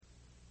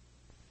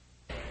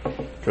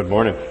Good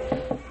morning.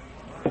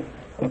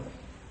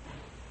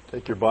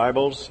 Take your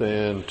Bibles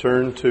and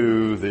turn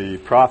to the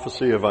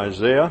prophecy of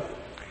Isaiah,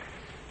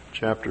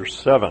 chapter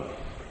 7.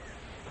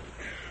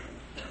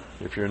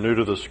 If you're new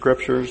to the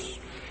Scriptures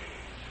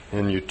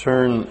and you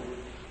turn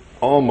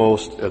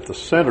almost at the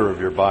center of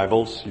your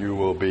Bibles, you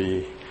will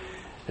be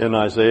in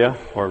Isaiah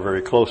or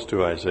very close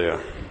to Isaiah.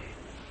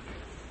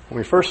 When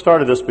we first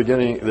started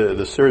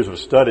the series of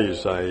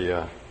studies,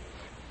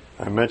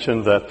 I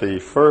mentioned that the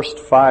first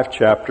 5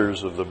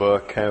 chapters of the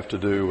book have to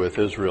do with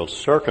Israel's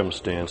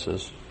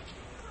circumstances.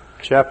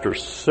 Chapter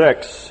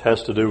 6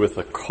 has to do with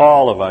the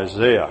call of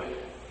Isaiah.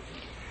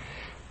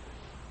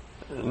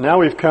 Now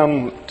we've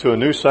come to a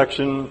new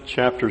section,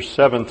 chapters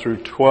 7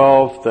 through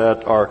 12,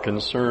 that are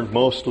concerned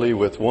mostly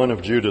with one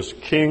of Judah's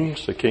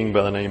kings, a king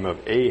by the name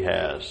of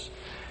Ahaz,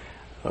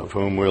 of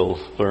whom we'll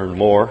learn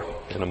more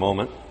in a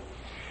moment.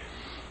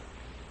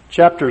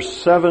 Chapters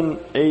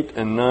 7, 8,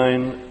 and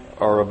 9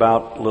 are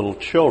about little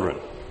children.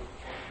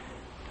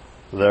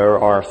 There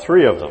are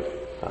 3 of them,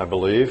 I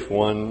believe.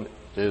 One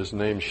is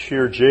named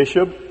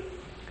Shear-Jashub.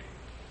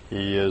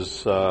 He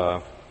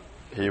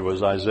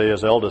was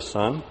Isaiah's eldest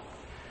son.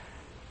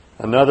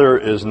 Another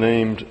is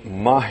named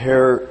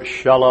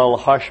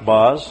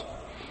Maher-Shalal-Hash-Baz.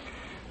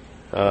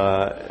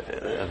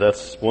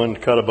 That's one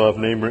cut above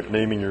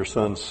naming your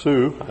son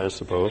Sue, I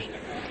suppose.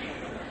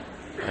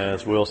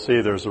 As we'll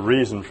see, there's a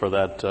reason for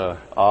that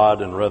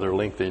odd and rather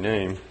lengthy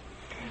name.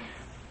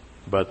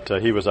 But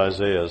he was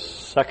Isaiah's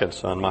second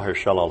son,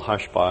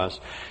 Maher-Shalal-Hash-Baz.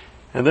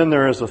 And then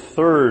there is a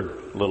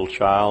third little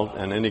child,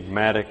 an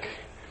enigmatic,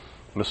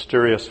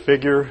 mysterious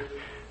figure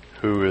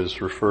who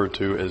is referred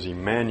to as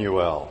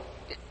Emmanuel.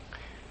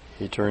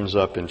 He turns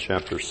up in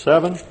chapter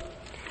 7,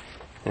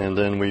 and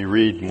then we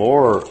read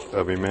more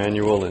of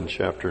Emmanuel in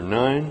chapter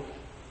 9,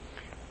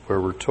 where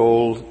we're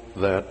told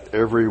that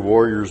every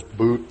warrior's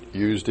boot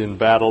used in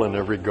battle and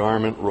every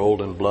garment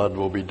rolled in blood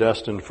will be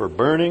destined for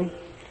burning.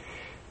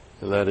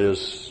 That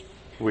is,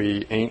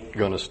 we ain't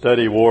going to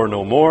study war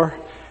no more.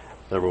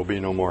 There will be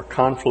no more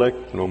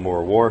conflict, no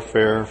more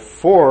warfare.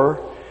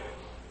 For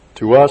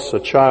to us a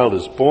child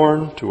is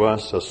born, to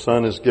us a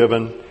son is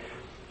given,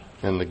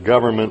 and the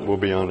government will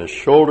be on his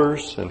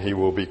shoulders, and he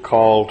will be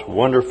called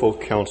Wonderful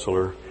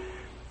Counselor,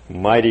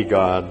 Mighty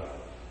God,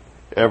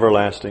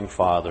 Everlasting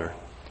Father,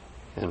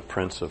 and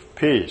Prince of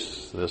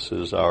Peace. This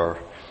is our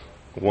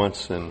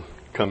once and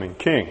coming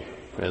King,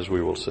 as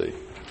we will see.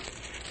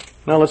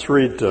 Now let's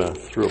read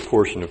through a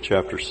portion of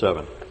chapter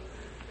 7,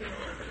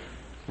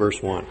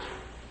 verse 1.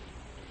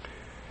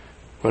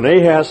 When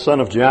Ahaz,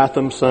 son of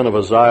Jotham, son of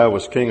Uzziah,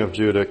 was king of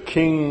Judah,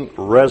 King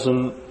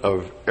Rezin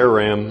of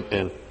Aram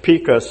and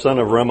Pekah, son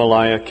of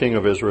Remaliah, king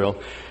of Israel,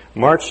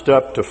 marched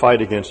up to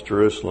fight against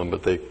Jerusalem,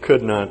 but they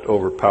could not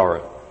overpower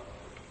it.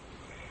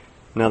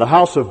 Now the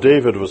house of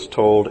David was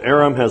told,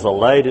 Aram has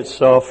allied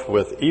itself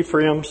with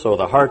Ephraim, so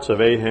the hearts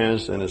of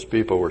Ahaz and his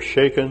people were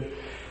shaken,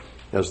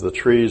 as the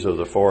trees of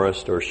the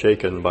forest are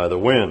shaken by the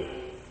wind.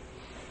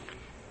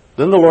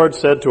 Then the Lord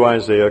said to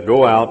Isaiah,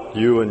 Go out,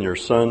 you and your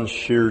son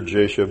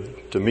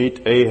Shear-Jashub, to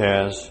meet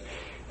Ahaz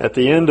at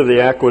the end of the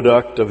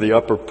aqueduct of the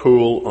upper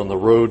pool on the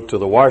road to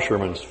the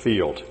washerman's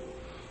field.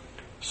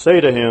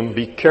 Say to him,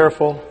 Be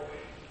careful,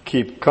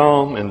 keep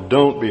calm, and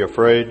don't be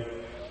afraid.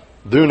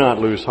 Do not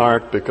lose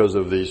heart because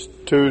of these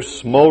 2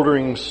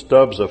 smoldering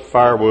stubs of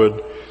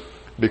firewood,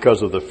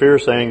 because of the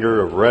fierce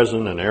anger of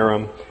Rezin and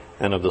Aram,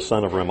 and of the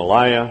son of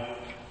Remaliah.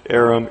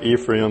 Aram,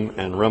 Ephraim,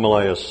 and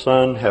Remaliah's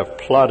son have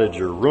plotted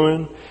your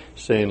ruin,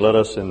 saying, Let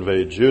us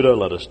invade Judah,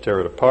 let us tear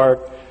it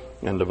apart,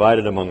 and divide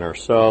it among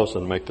ourselves,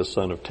 and make the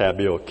son of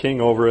Tabeel king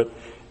over it.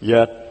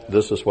 Yet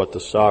this is what the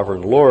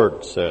sovereign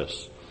Lord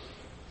says.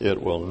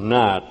 It will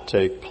not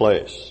take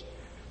place.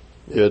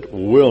 It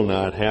will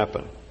not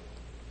happen.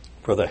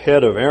 For the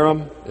head of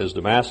Aram is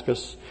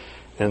Damascus,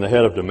 and the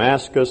head of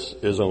Damascus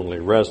is only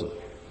Rezin.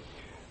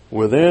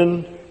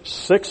 Within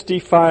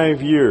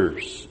 65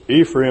 years,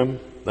 Ephraim,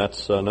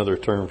 that's another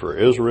term for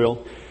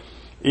Israel,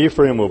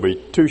 Ephraim will be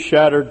too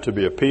shattered to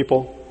be a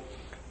people.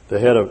 The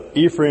head of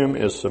Ephraim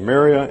is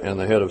Samaria, and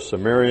the head of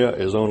Samaria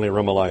is only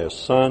Remaliah's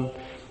son.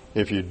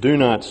 If you do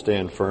not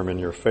stand firm in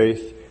your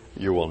faith,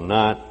 you will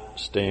not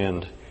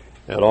stand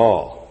at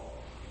all.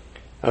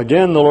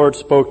 Again the Lord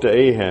spoke to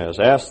Ahaz,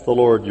 Ask the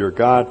Lord your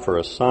God for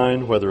a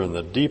sign, whether in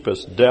the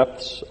deepest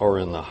depths or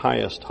in the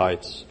highest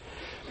heights.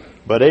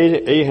 But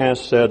Ahaz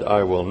said,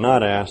 I will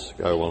not ask,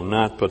 I will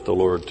not put the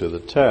Lord to the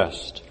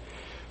test.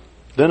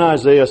 Then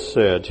Isaiah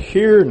said,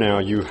 Hear now,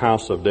 you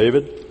house of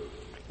David.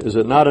 Is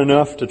it not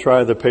enough to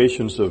try the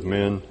patience of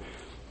men?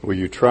 Will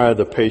you try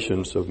the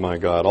patience of my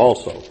God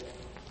also?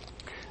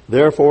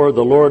 Therefore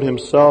the Lord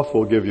himself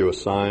will give you a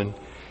sign.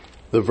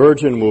 The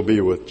virgin will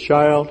be with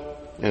child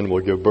and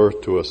will give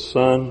birth to a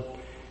son,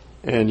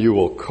 and you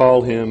will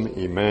call him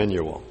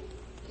Emmanuel.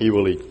 He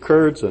will eat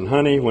curds and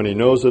honey when he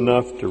knows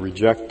enough to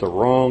reject the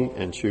wrong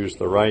and choose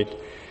the right.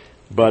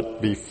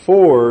 But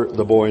before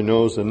the boy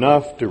knows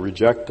enough to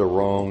reject the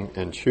wrong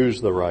and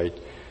choose the right,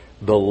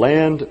 the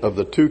land of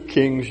the 2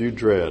 kings you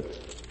dread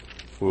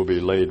will be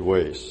laid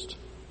waste.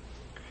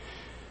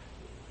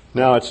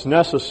 Now, it's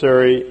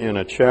necessary in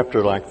a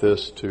chapter like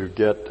this to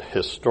get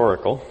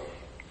historical.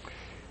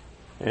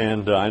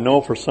 And I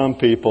know for some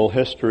people,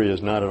 history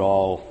is not at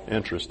all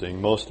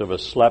interesting. Most of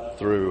us slept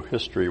through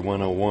History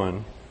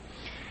 101.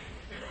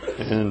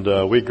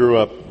 And we grew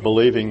up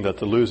believing that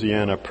the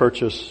Louisiana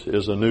Purchase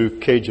is a new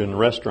Cajun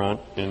restaurant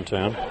in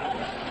town.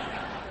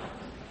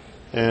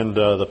 And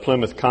the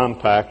Plymouth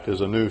Compact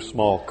is a new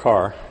small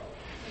car.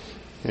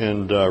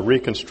 And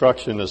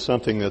Reconstruction is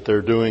something that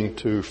they're doing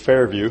to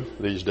Fairview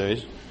these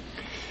days.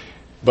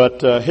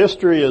 But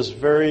history is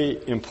very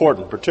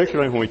important,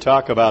 particularly when we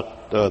talk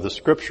about the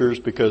Scriptures,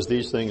 because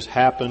these things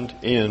happened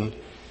in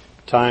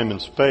time and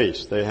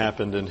space. They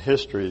happened in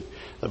history.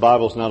 The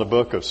Bible's not a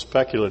book of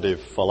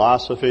speculative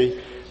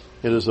philosophy.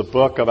 It is a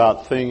book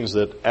about things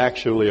that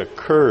actually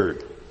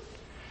occurred.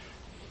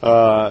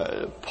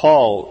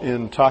 Paul,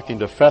 in talking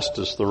to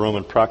Festus, the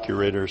Roman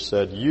procurator,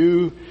 said,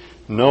 "You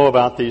know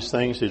about these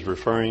things." He's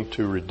referring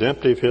to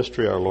redemptive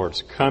history, our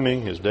Lord's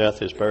coming, His death,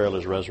 His burial,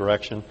 His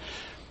resurrection.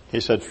 He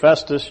said,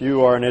 "Festus,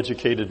 you are an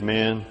educated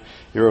man.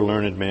 You're a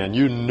learned man.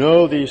 You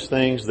know these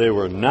things. They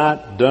were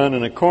not done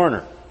in a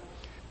corner."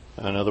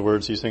 In other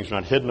words, these things are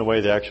not hidden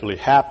away. They actually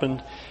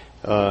happened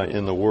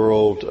in the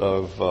world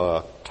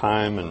of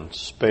time and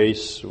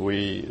space.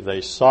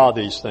 They saw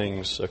these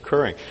things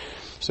occurring.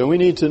 So we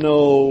need to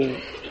know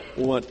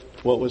what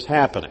was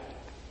happening.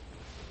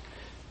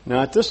 Now,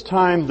 at this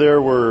time,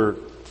 there were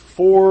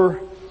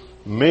 4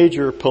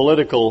 major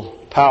political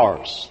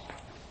powers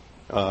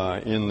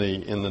in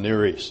the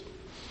Near East.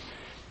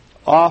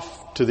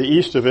 Off to the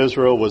east of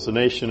Israel was the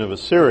nation of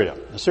Assyria.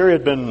 Assyria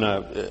had been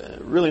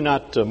really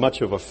not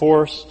much of a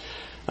force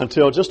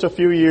until just a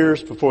few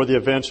years before the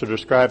events are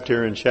described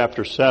here in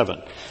chapter 7.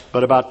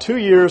 But about 2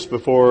 years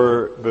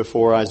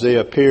before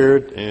Isaiah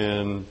appeared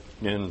and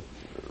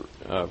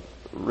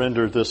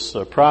rendered this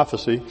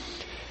prophecy,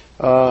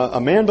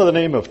 a man by the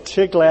name of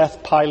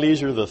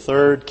Tiglath-Pileser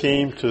III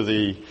came to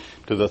the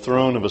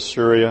throne of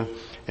Assyria.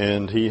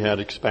 And he had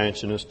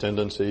expansionist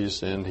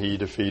tendencies, and he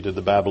defeated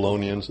the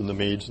Babylonians and the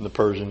Medes and the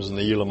Persians and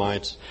the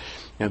Elamites.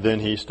 And then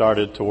he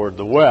started toward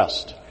the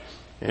west.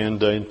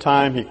 And in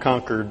time he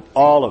conquered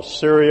all of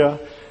Syria,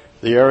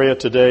 the area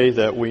today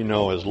that we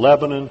know as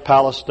Lebanon,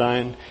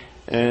 Palestine,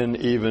 and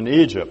even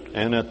Egypt.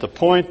 And at the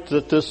point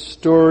that this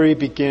story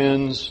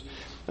begins,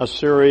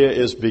 Assyria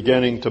is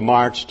beginning to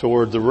march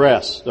toward the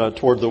west.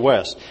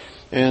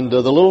 And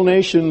the little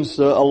nations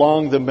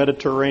along the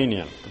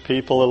Mediterranean, the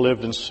people that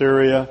lived in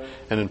Syria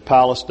and in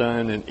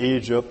Palestine and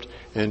Egypt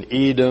and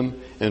Edom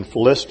and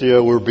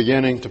Philistia were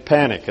beginning to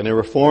panic. And they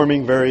were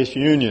forming various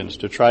unions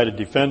to try to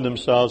defend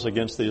themselves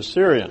against the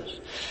Assyrians.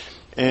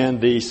 And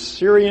the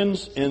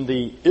Syrians and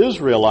the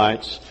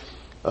Israelites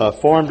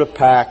formed a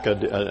pact,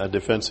 a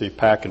defensive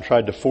pact, and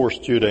tried to force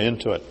Judah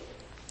into it.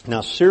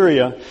 Now,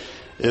 Syria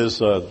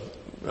is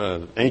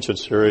ancient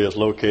Syria is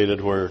located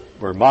where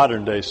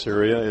modern-day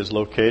Syria is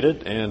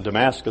located, and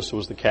Damascus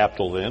was the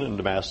capital then, and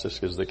Damascus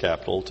is the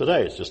capital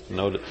today. It's just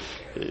noted,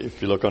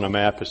 if you look on a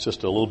map, it's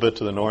just a little bit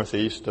to the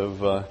northeast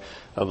of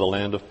the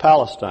land of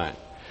Palestine.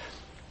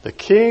 The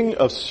king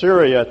of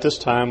Syria at this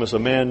time was a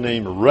man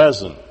named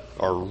Rezin,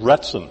 or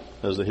Retzin,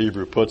 as the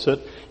Hebrew puts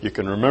it. You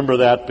can remember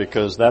that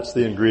because that's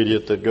the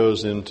ingredient that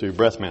goes into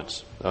breath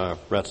mints,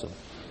 Retzin.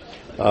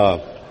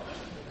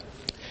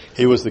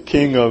 He was the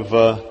king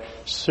of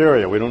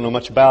Syria. We don't know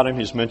much about him.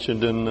 He's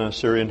mentioned in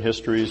Syrian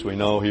histories. We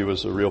know he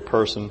was a real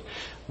person,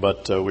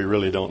 but we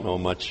really don't know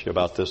much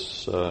about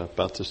this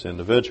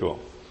individual.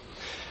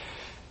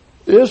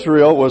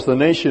 Israel was the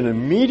nation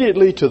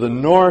immediately to the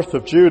north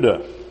of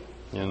Judah,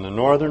 in the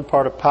northern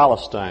part of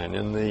Palestine.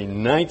 In the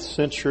 10th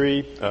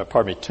century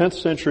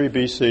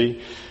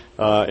BC,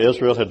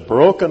 Israel had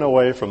broken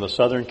away from the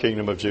southern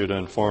kingdom of Judah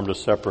and formed a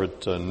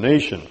separate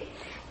nation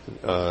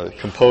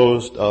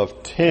composed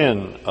of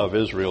 10 of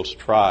Israel's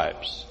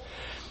tribes.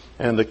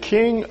 And the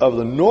king of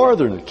the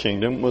northern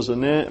kingdom was a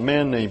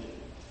man named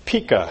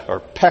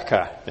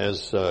Pekah,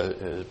 as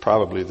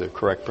probably the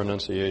correct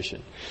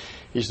pronunciation.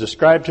 He's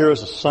described here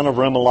as a son of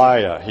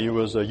Remaliah. He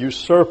was a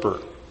usurper.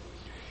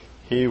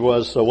 He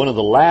was one of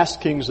the last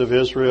kings of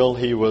Israel.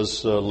 He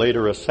was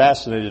later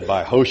assassinated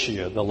by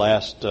Hoshea, the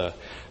last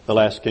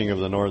king of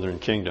the northern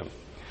kingdom.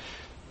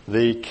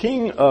 The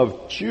king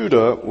of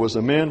Judah was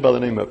a man by the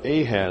name of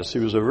Ahaz. He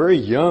was a very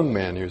young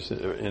man. He was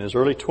in his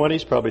early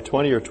 20s, probably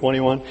 20 or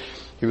 21.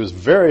 He was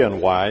very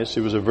unwise. He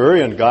was a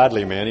very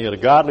ungodly man. He had a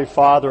godly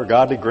father, a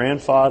godly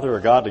grandfather,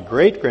 a godly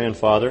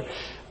great-grandfather,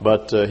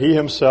 but he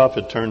himself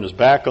had turned his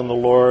back on the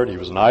Lord. He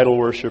was an idol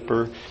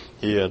worshiper.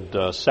 He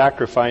had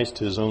sacrificed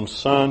his own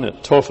son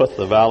at Topheth,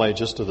 the valley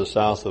just to the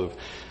south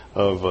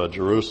of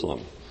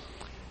Jerusalem.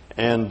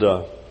 And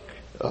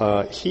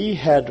he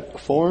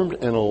had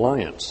formed an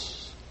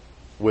alliance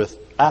with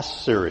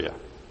Assyria.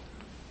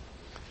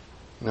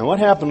 Now what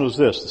happened was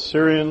this. The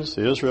Syrians,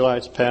 the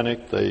Israelites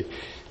panicked.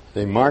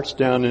 They marched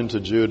down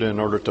into Judah in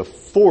order to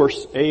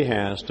force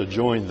Ahaz to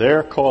join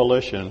their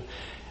coalition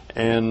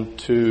and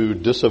to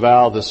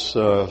disavow this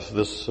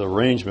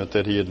arrangement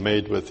that he had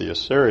made with the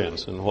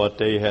Assyrians. And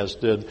what Ahaz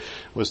did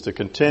was to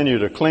continue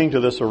to cling to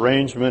this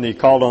arrangement. He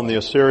called on the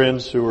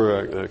Assyrians, who were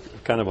a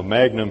kind of a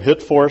magnum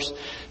hit force,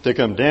 to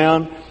come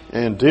down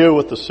and deal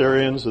with the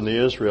Syrians and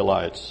the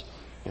Israelites.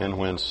 And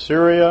when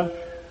Syria,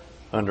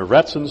 under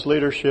Retzon's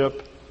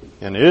leadership,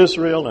 and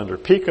Israel, under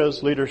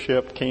Pekah's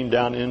leadership, came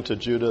down into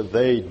Judah,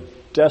 they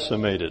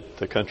decimated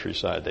the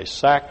countryside. They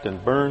sacked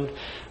and burned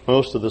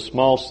most of the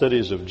small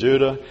cities of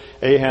Judah.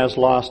 Ahaz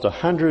lost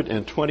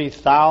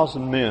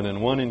 120,000 men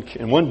in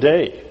one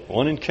day,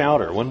 one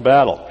encounter, one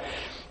battle,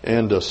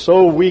 and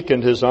so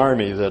weakened his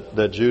army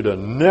that Judah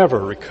never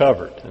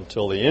recovered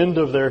until the end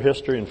of their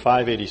history in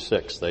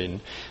 586. They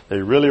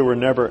really were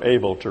never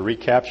able to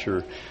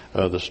recapture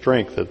the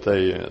strength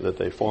that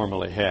they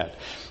formerly had.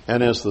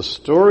 And as the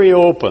story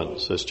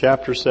opens, as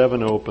chapter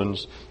 7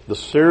 opens, the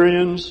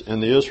Syrians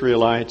and the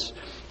Israelites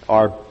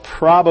are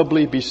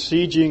probably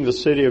besieging the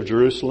city of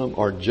Jerusalem,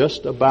 or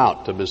just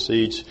about to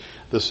besiege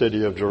the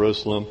city of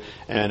Jerusalem.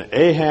 And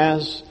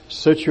Ahaz's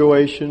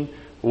situation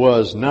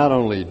was not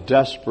only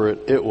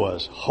desperate, it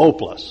was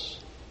hopeless.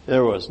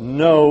 There was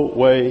no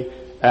way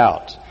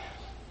out.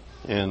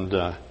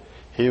 And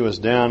he was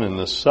down in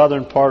the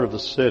southern part of the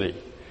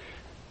city,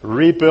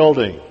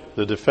 rebuilding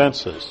the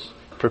defenses,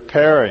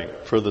 preparing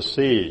for the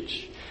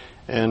siege,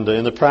 and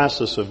in the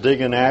process of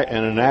digging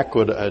an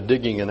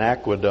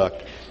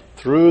aqueduct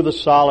through the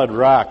solid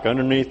rock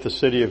underneath the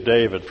city of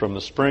David, from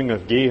the spring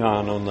of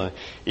Gihon on the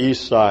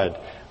east side,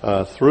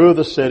 through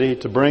the city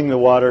to bring the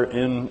water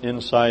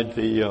inside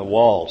the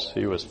walls.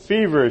 He was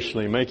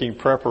feverishly making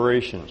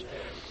preparations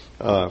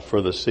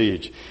for the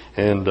siege.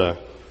 And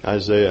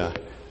Isaiah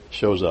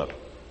shows up.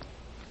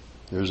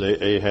 There's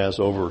Ahaz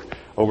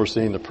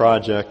overseeing the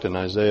project, and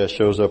Isaiah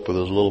shows up with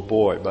his little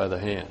boy by the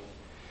hand.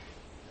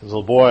 His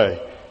little boy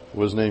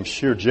was named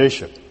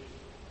Shir-Jashub.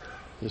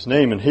 His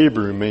name in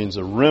Hebrew means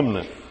a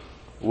remnant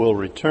will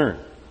return.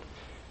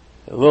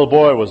 The little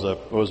boy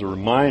was a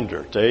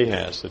reminder to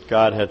Ahaz that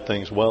God had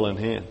things well in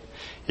hand.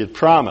 He had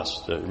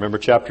promised, remember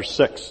chapter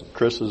 6,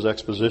 Chris's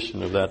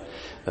exposition of that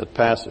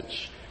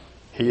passage.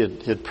 He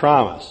had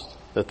promised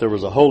that there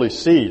was a holy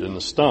seed in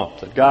the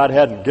stump, that God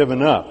hadn't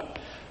given up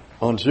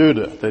on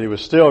Judah, that he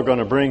was still going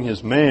to bring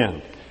his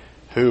man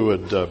who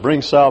would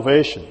bring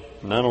salvation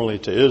not only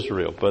to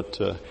Israel but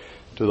to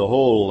the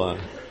whole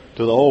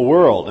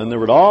world. And there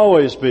would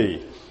always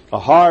be a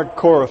hard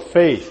core of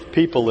faith,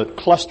 people that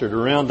clustered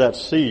around that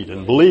seed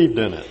and believed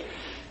in it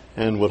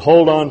and would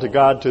hold on to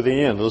God to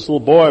the end. This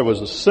little boy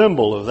was a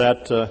symbol of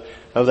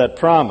that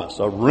promise.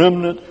 A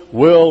remnant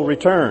will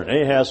return.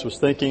 Ahaz was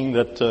thinking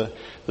that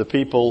the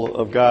people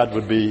of God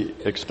would be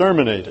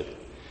exterminated.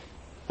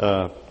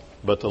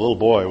 But the little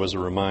boy was a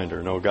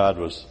reminder. No, God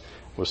was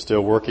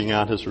still working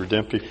out his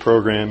redemptive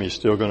program. He's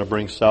still going to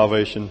bring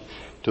salvation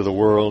to the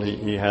world.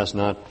 He has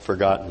not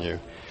forgotten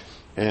you.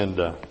 And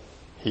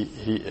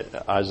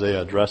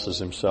Isaiah addresses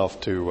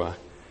himself to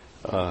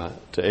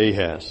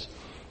Ahaz,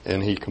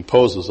 and he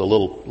composes a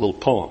little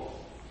poem.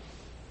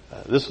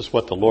 This is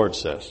what the Lord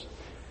says.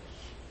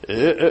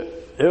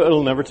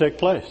 It'll never take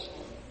place.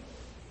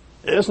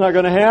 It's not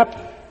going to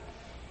happen.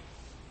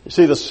 You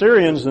see, the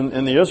Syrians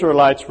and the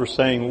Israelites were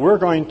saying, we're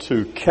going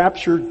to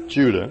capture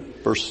Judah,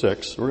 verse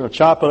 6. We're going to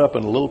chop it up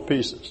into little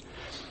pieces.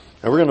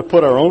 And we're going to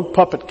put our own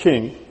puppet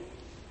king.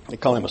 They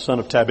call him a son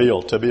of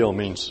Tabeel. Tabeel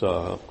means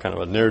kind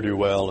of a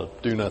ne'er-do-well, a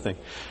do-nothing.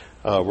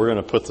 We're going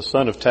to put the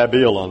son of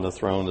Tabeel on the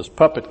throne, this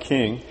puppet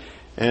king,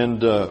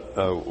 and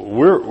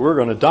we're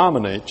going to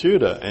dominate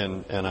Judah.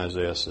 And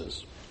Isaiah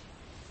says,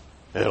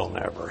 it'll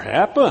never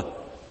happen.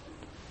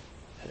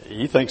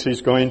 He thinks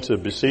he's going to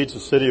besiege the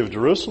city of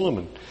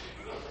Jerusalem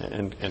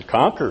and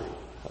conquer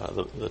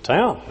the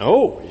town.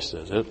 No, he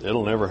says,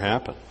 it'll never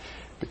happen.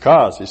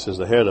 Because, he says,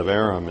 the head of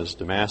Aram is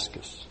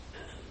Damascus.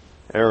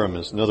 Aram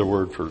is another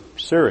word for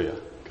Syria,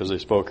 because they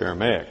spoke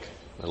Aramaic,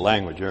 the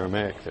language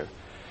Aramaic there.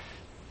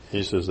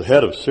 He says, the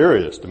head of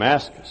Syria is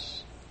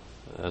Damascus.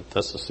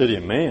 That's the city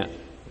of man.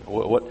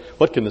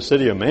 What can the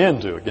city of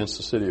man do against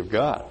the city of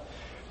God?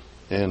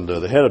 And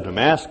the head of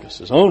Damascus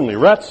is only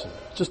Retzon,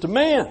 just a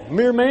man,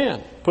 mere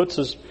man, puts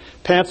his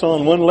pants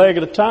on one leg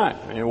at a time.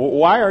 I mean,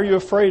 why are you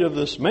afraid of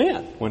this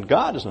man when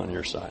God is on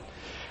your side?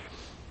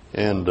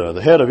 And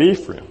the head of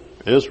Ephraim,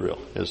 Israel,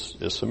 is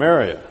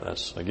Samaria.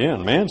 That's,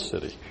 again, man's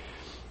city.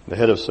 The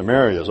head of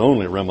Samaria is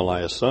only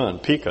Remaliah's son,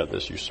 Pekah,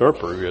 this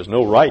usurper who has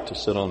no right to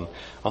sit on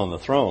the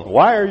throne.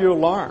 Why are you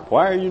alarmed?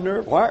 Why are you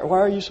nervous? Why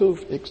are you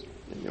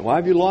why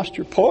have you lost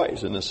your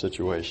poise in this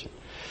situation?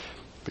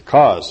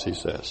 Because, he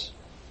says,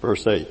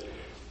 verse 8,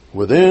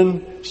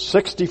 within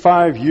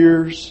 65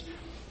 years,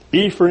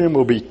 Ephraim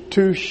will be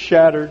too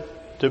shattered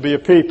to be a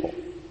people.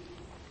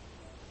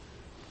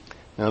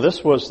 Now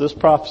this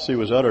prophecy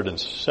was uttered in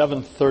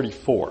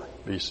 734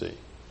 BC.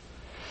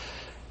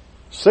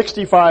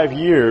 65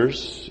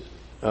 years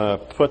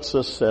puts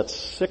us at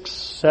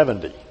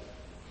 670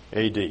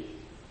 AD.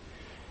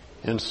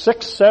 In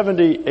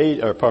 670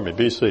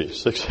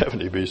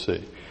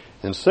 BC.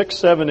 In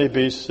 670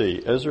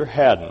 BC,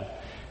 Esarhaddon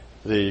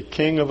the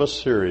king of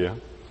Assyria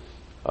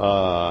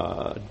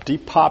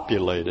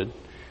depopulated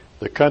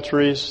the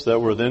countries that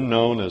were then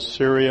known as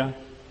Syria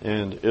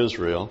and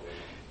Israel,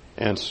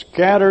 and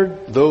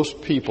scattered those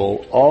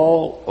people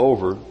all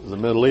over the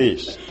Middle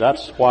East.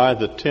 That's why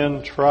the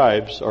 10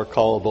 tribes are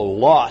called the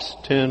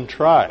Lost 10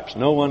 Tribes.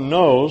 No one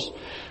knows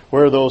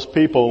where those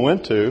people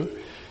went to.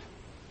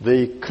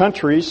 The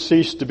countries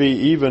ceased to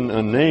be even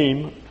a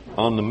name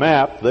on the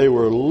map. They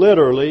were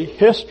literally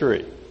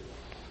history.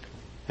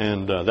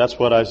 And that's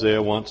what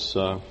Isaiah wants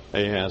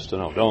Ahaz to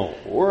know.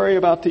 Don't worry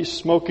about these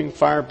smoking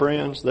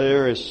firebrands.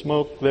 There is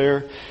smoke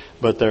there,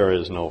 but there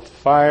is no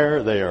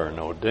fire. They are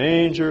no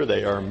danger.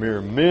 They are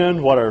mere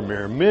men. What are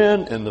mere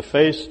men in the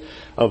face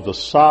of the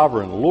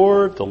sovereign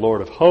Lord, the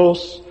Lord of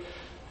hosts?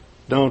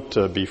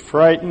 Don't be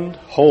frightened.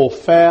 Hold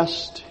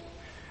fast.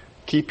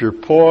 Keep your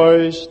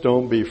poise.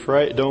 Don't be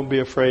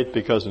afraid,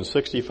 because in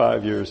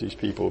 65 years these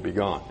people will be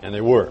gone. And they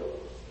were.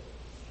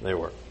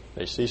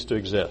 They ceased to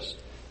exist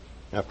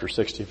after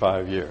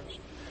 65 years.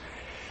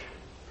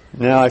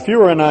 Now, if you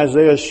were in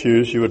Isaiah's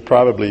shoes, you would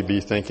probably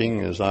be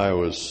thinking, as I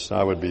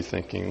would be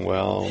thinking,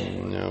 well,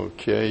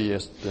 okay,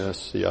 yes,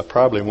 I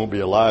probably won't be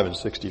alive in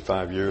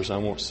 65 years. I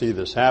won't see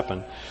this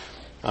happen.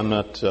 I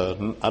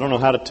don't know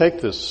how to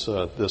take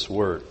this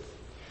word.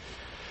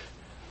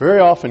 Very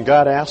often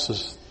God asks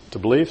us to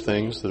believe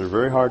things that are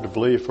very hard to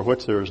believe, for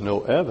which there is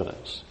no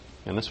evidence.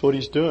 And that's what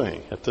He's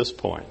doing at this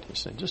point. He's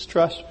saying, just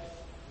trust me.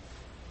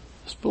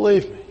 Just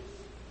believe me.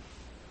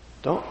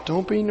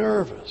 Don't be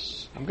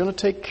nervous. I'm going to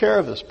take care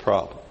of this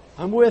problem.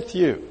 I'm with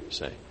you,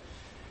 say.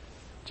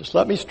 Just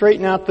let me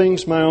straighten out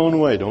things my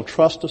own way. Don't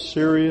trust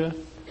Assyria.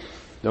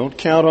 Don't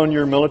count on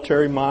your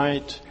military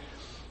might.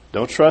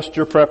 Don't trust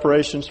your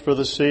preparations for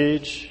the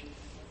siege.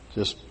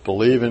 Just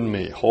believe in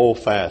me. Hold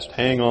fast.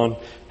 Hang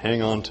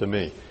on to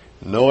me.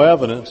 No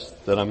evidence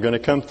that I'm going to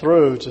come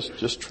through.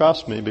 Just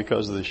trust me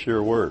because of the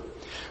sheer word.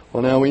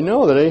 Well, now we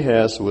know that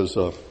Ahaz was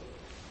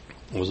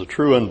a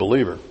true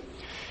unbeliever.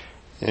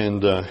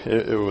 And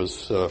it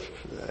was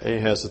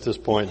Ahaz at this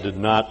point did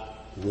not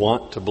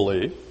want to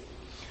believe.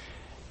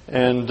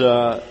 And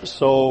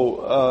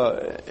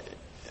so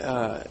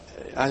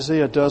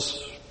Isaiah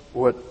does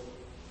what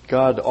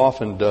God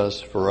often does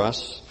for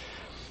us.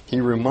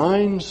 He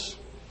reminds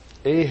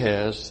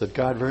Ahaz that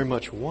God very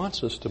much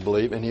wants us to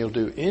believe, and He'll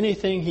do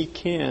anything He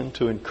can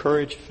to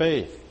encourage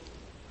faith.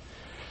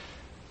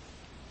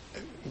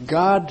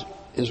 God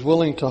is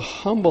willing to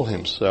humble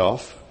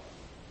Himself.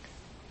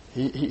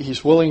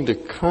 He's willing to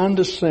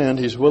condescend.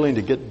 He's willing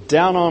to get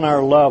down on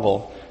our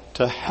level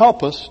to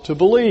help us to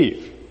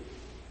believe.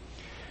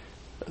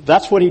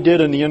 That's what He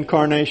did in the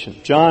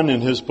incarnation. John, in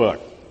his book,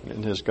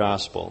 in his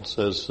gospel,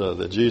 says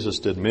that Jesus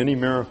did many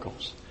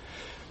miracles.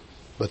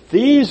 But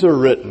these are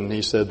written,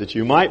 he said, that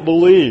you might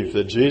believe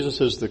that Jesus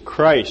is the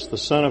Christ, the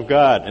Son of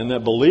God, and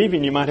that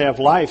believing you might have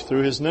life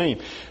through His name.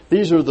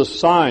 These are the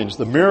signs,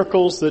 the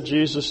miracles that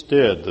Jesus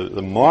did,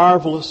 the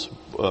marvelous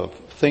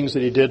things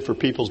that He did for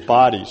people's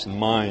bodies and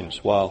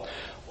minds while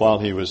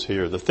He was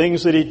here. The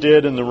things that He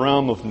did in the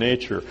realm of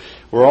nature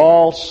were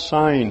all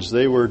signs.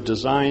 They were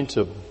designed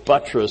to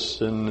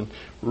buttress and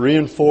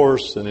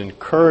reinforce and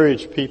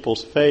encourage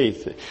people's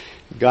faith.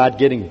 God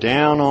getting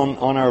down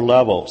on our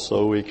level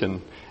so we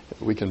can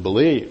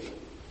believe.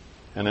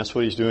 And that's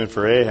what He's doing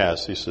for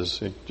Ahaz. He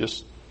says,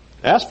 just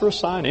ask for a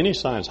sign, any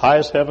sign, as high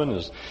as heaven,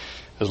 as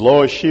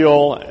low as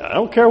Sheol. I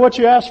don't care what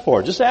you ask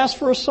for. Just ask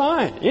for a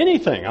sign,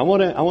 anything. I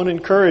want to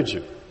encourage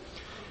you.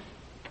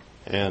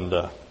 And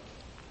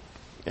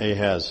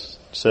Ahaz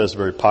says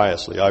very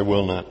piously, I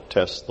will not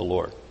test the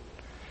Lord.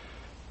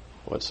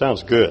 Well, it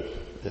sounds good.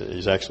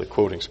 He's actually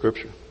quoting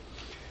Scripture.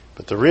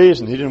 But the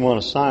reason he didn't want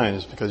a sign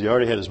is because he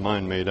already had his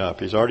mind made up.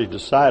 He's already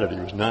decided he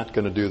was not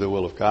going to do the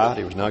will of God.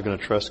 He was not going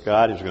to trust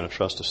God. He was going to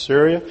trust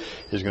Assyria.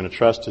 He was going to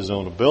trust his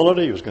own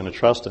ability. He was going to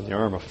trust in the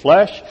arm of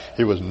flesh.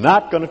 He was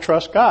not going to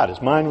trust God.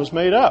 His mind was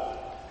made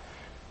up.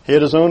 He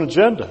had his own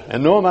agenda,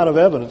 and no amount of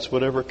evidence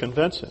would ever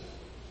convince him.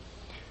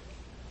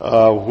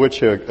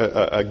 Which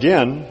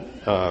again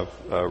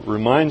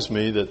reminds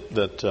me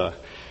that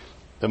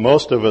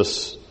most of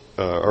us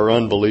are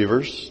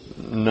unbelievers,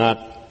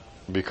 not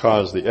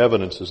because the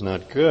evidence is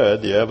not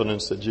good. The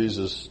evidence that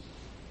Jesus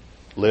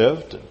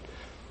lived and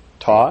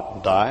taught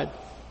and died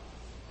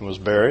and was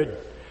buried,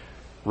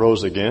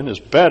 rose again, is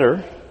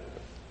better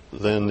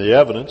than the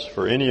evidence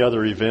for any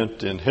other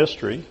event in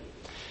history.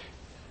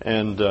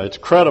 And it's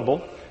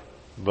credible,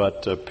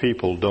 but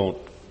people don't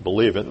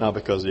believe it, not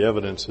because the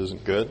evidence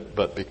isn't good,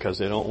 but because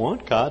they don't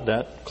want God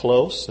that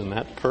close and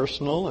that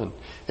personal and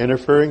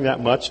interfering that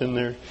much in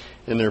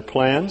their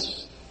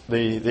plans.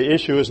 The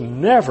issue is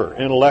never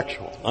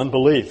intellectual.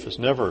 Unbelief is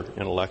never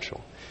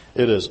intellectual.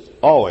 It is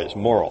always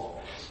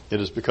moral. It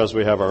is because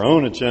we have our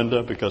own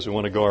agenda, because we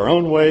want to go our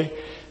own way.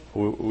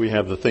 We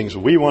have the things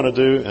we want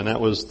to do, and that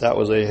was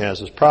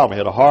Ahaz's problem. He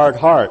had a hard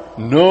heart.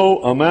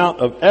 No amount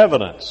of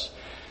evidence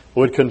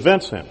would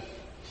convince him.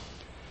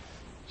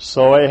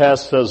 So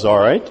Ahaz says, all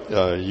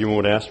right, you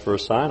won't ask for a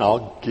sign,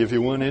 I'll give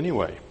you one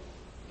anyway.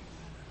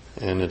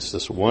 And it's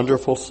this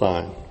wonderful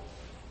sign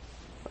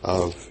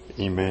of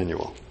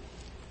Emmanuel.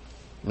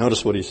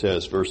 Notice what he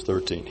says, verse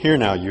 13. Hear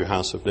now, you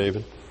house of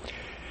David.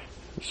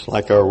 It's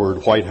like our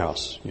word White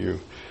House. You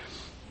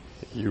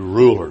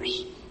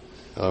rulers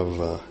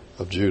of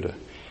Judah.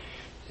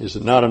 Is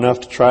it not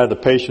enough to try the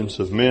patience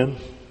of men?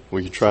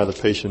 Will you try the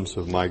patience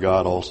of my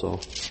God also?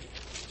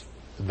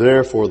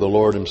 Therefore the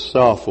Lord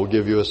himself will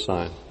give you a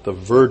sign. The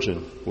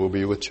virgin will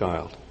be with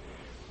child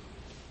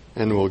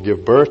and will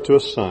give birth to a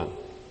son.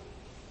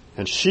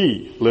 And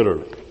she,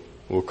 literally,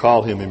 will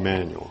call him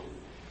Emmanuel.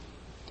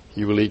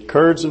 He will eat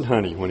curds and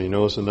honey when he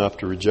knows enough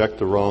to reject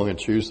the wrong and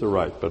choose the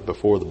right. But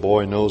before the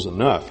boy knows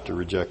enough to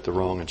reject the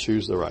wrong and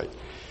choose the right,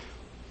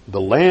 the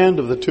land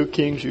of the two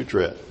kings you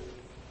dread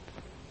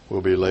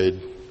will be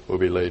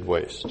laid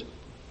waste.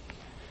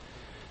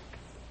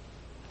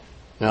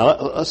 Now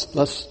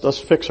let's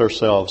fix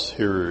ourselves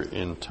here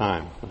in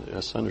time.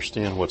 Let's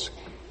understand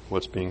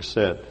what's being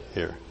said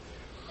here.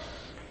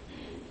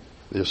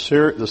 The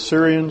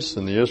Syrians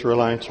and the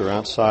Israelites are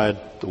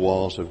outside the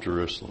walls of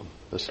Jerusalem.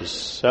 This is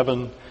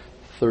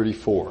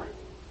 734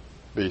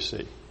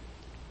 BC.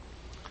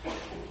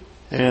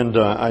 And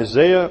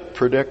Isaiah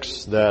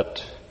predicts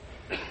that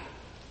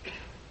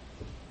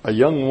a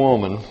young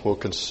woman will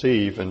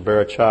conceive and bear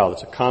a child.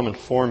 It's a common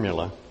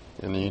formula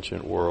in the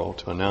ancient world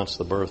to announce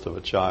the birth of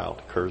a child.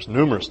 It occurs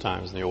numerous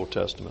times in the Old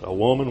Testament. A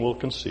woman will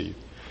conceive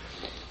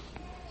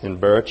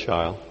and bear a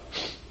child,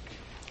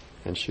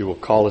 and she will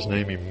call his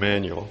name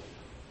Emmanuel.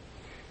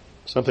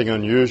 Something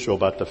unusual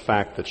about the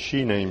fact that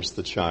she names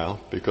the child,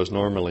 because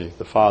normally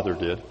the father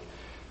did.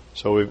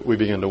 So we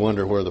begin to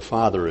wonder where the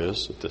father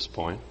is at this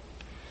point.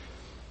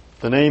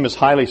 The name is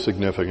highly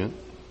significant.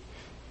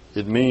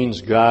 It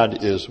means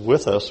God is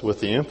with us, with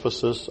the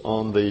emphasis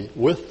on the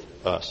with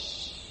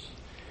us.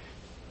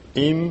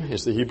 Im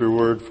is the Hebrew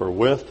word for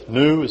with.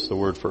 Nu is the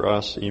word for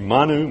us.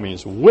 Imanu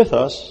means with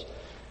us.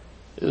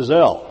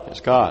 El is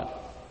God.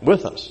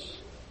 With us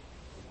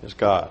is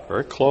God.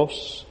 Very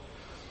close,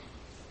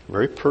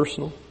 very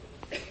personal,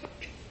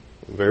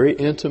 very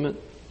intimate.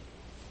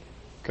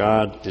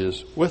 God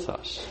is with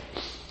us.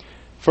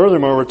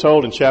 Furthermore, we're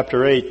told in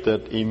chapter 8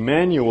 that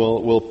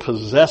Emmanuel will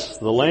possess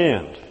the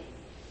land.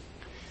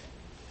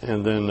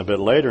 And then a bit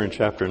later in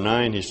chapter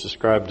 9, he's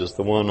described as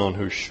the one on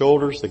whose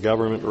shoulders the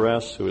government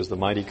rests, who is the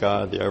mighty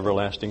God, the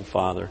everlasting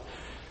Father,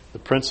 the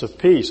Prince of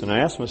Peace. And I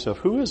asked myself,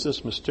 who is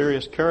this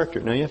mysterious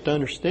character? Now you have to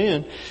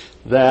understand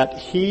that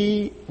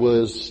he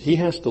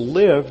has to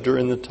live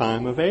during the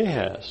time of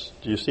Ahaz.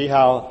 Do you see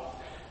how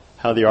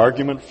the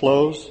argument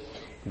flows?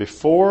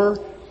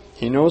 Before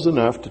he knows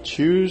enough to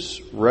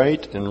choose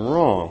right and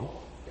wrong,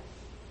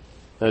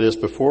 that is,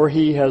 before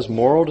he has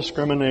moral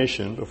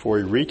discrimination, before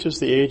he reaches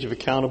the age of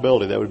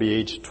accountability, that would be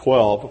age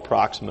 12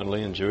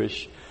 approximately in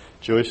Jewish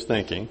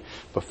thinking,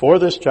 before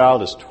this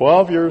child is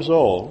 12 years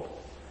old,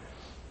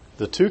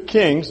 the two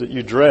kings that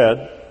you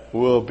dread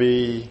will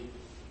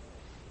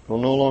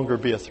no longer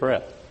be a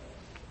threat.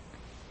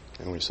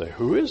 And we say,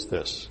 who is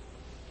this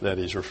that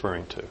he's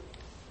referring to?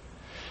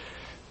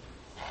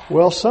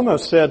 Well, some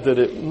have said that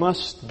it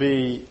must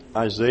be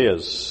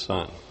Isaiah's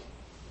son,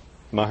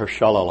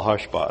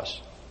 Maher-shalal-Hash-Baz.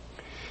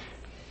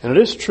 And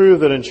it is true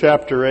that in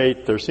chapter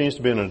 8 there seems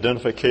to be an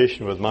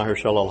identification with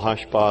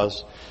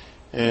Maher-shalal-Hash-Baz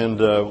and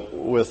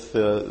with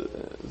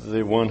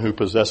the one who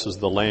possesses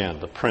the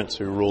land, the prince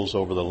who rules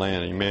over the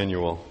land,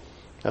 Emmanuel.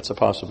 That's a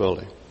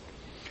possibility.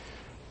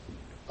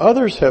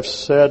 Others have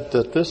said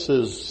that this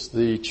is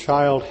the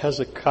child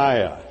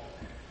Hezekiah,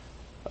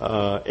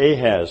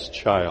 Ahaz's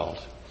child.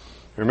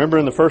 Remember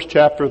in the first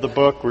chapter of the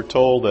book we're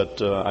told that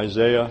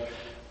Isaiah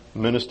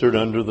ministered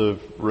under the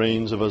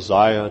reigns of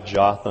Uzziah,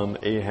 Jotham,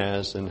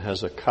 Ahaz, and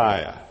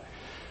Hezekiah.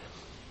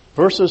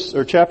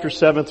 Chapters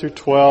 7 through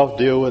 12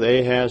 deal with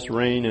Ahaz's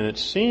reign, and it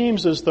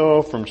seems as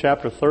though from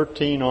chapter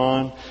 13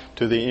 on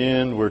to the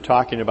end we're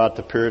talking about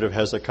the period of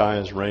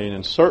Hezekiah's reign,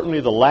 and certainly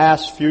the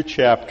last few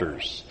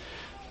chapters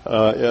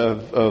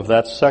of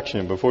that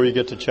section, before you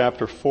get to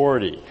chapter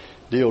 40,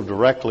 deal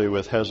directly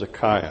with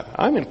Hezekiah.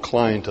 I'm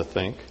inclined to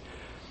think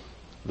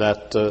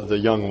that the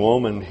young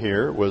woman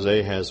here was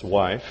Ahaz's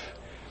wife,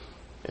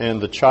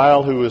 and the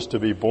child who was to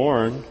be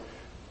born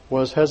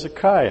was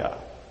Hezekiah.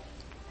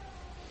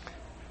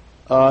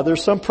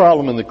 There's some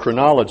problem in the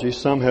chronology.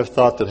 Some have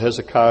thought that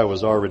Hezekiah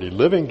was already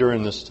living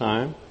during this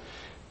time,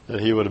 that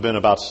he would have been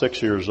about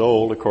 6 years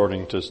old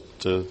according to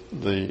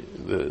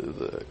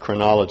the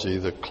chronology,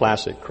 the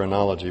classic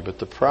chronology. But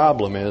the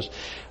problem is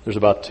there's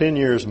about 10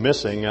 years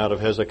missing out of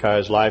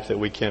Hezekiah's life that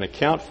we can't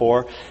account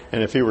for.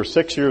 And if he were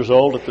 6 years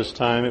old at this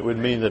time, it would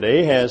mean that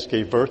Ahaz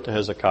gave birth to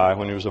Hezekiah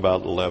when he was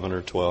about 11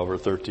 or 12 or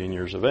 13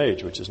 years of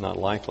age, which is not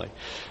likely.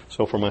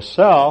 So for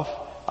myself,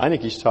 I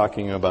think he's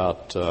talking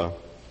about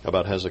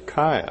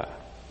Hezekiah.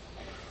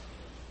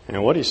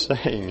 And what he's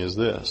saying is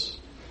this.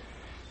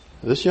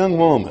 This young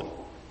woman,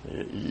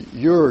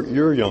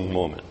 your young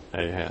woman,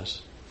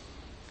 Ahaz,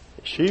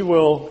 she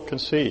will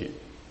conceive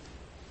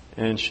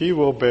and she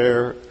will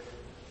bear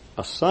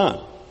a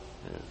son.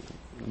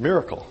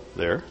 Miracle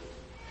there.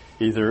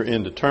 Either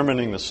in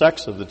determining the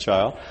sex of the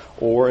child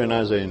or in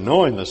Isaiah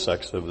knowing the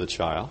sex of the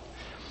child.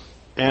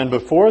 And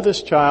before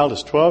this child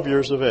is 12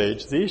 years of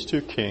age, these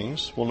two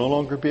kings will no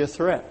longer be a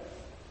threat.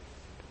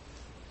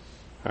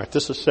 All right,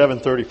 this is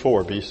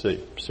 734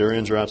 BC.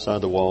 Syrians are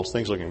outside the walls.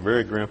 Things looking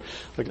very grim.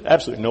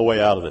 Absolutely no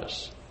way out of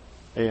this.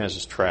 Ahaz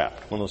is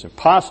trapped. One of those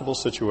impossible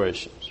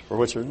situations for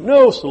which there's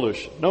no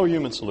solution, no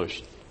human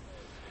solution.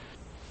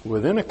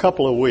 Within a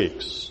couple of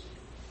weeks,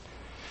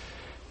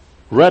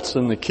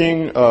 Rezin, the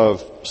king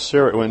of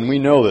Syria, and we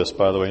know this,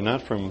 by the way,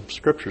 not from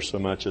Scripture so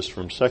much as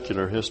from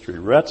secular history,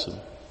 Rezin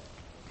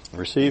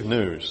received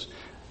news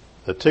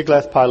that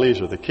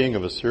Tiglath-Pileser, the king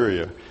of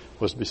Assyria,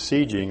 was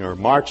besieging or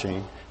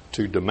marching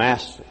to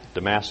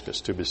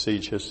Damascus to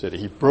besiege his city.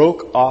 He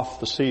broke off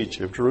the siege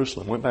of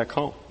Jerusalem, went back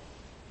home.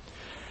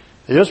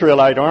 The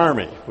Israelite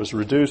army was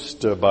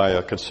reduced by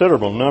a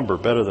considerable number,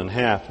 better than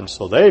half, and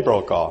so they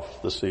broke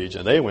off the siege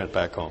and they went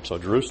back home. So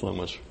Jerusalem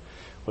was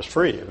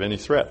free of any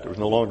threat. There was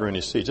no longer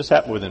any siege. This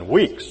happened within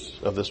weeks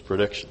of this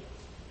prediction.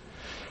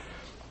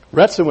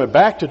 Rezin went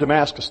back to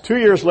Damascus. 2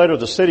 years later,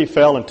 the city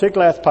fell, and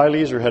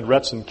Tiglath-Pileser had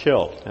Rezin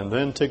killed. And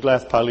then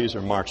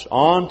Tiglath-Pileser marched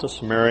on to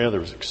Samaria. There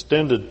was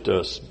extended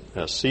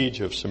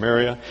siege of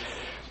Samaria.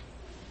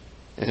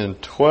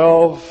 And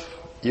 12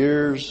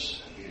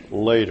 years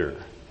later,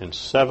 in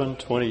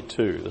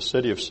 722, the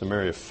city of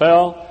Samaria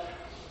fell.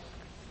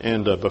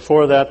 And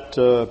before that,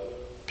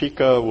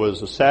 Pekah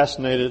was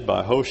assassinated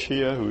by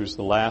Hoshea, who's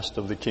the last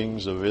of the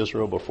kings of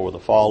Israel before the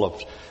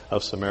fall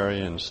of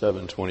Samaria in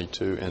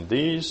 722. And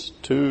these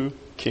two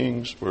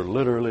kings were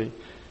literally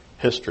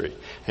history.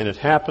 And it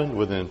happened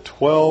within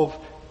 12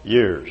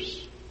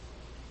 years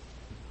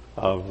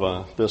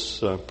of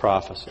this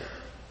prophecy.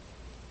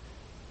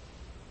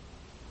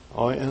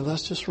 Oh, and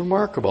that's just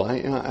remarkable.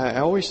 I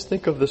always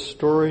think of this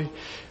story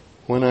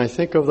when I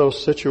think of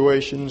those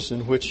situations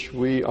in which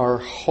we are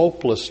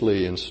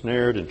hopelessly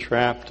ensnared and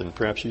trapped, and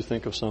perhaps you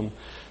think of some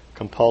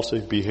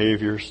compulsive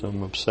behavior,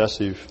 some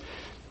obsessive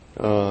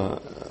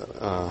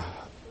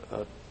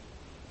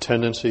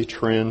tendency,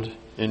 trend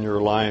in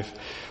your life,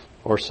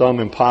 or some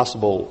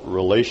impossible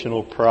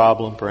relational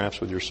problem, perhaps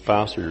with your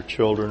spouse or your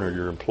children or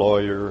your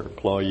employer or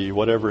employee,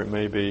 whatever it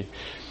may be,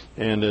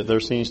 and there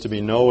seems to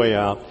be no way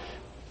out,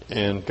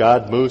 and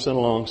God moves in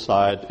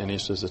alongside and He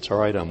says, it's all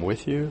right, I'm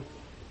with you.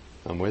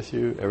 I'm with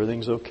you.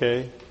 Everything's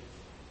okay.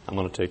 I'm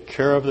going to take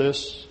care of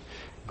this.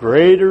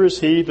 Greater is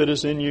He that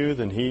is in you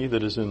than he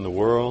that is in the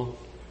world.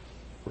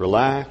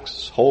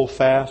 Relax. Hold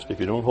fast. If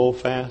you don't hold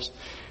fast,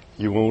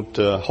 you won't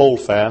hold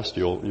fast.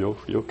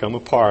 You'll come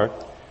apart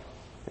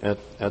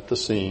at the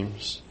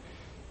seams.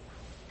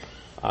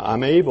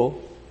 I'm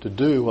able to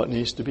do what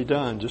needs to be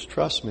done. Just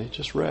trust me.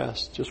 Just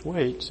rest. Just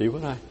wait. See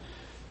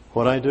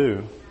what I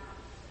do.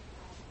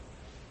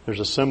 There's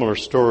a similar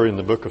story in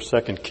the book of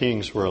 2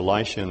 Kings where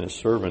Elisha and his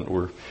servant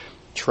were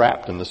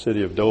trapped in the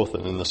city of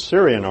Dothan. And the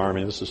Syrian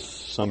army, this is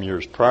some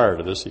years prior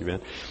to this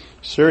event,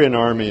 Syrian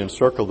army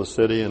encircled the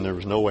city and there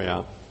was no way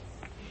out.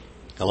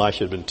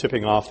 Elisha had been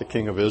tipping off the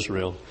king of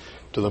Israel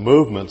to the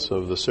movements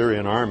of the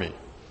Syrian army.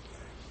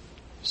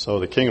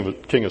 So the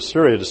king of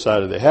Syria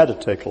decided they had to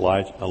take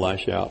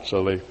Elisha out,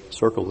 so they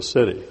circled the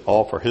city,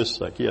 all for his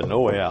sake. He had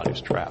no way out. He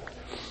was trapped.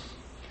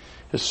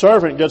 His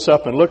servant gets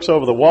up and looks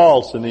over the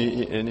walls, and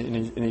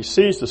he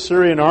sees the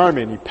Syrian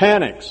army, and he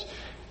panics.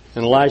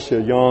 And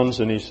Elisha yawns,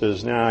 and he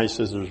says,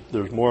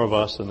 there's more of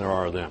us than there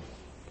are of them.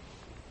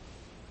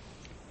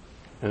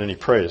 And then he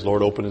prays,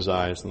 Lord, open his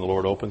eyes. And the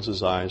Lord opens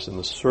his eyes, and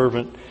the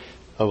servant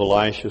of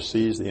Elisha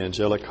sees the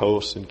angelic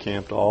hosts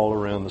encamped all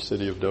around the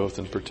city of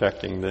Dothan,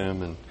 protecting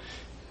them,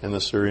 and the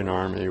Syrian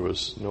army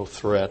was no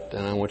threat.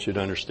 And I want you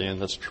to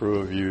understand that's true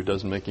of you. It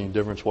doesn't make any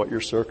difference what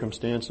your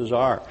circumstances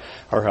are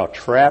or how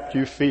trapped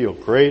you feel.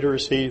 Greater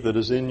is He that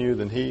is in you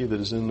than he that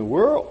is in the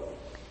world.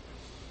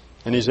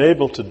 And He's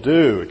able to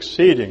do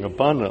exceeding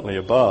abundantly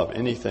above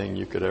anything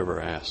you could ever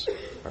ask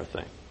or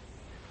think.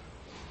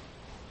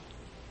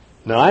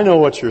 Now, I know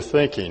what you're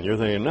thinking. You're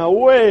thinking, now,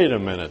 wait a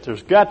minute.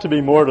 There's got to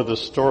be more to the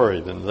story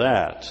than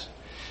that.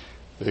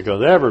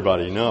 Because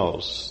everybody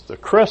knows the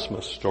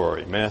Christmas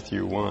story,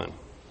 Matthew 1.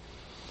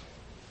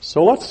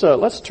 So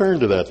let's turn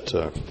to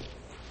that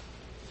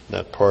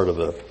part of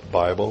the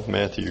Bible,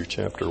 Matthew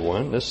chapter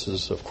 1. This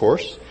is, of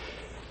course,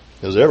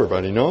 as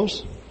everybody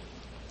knows,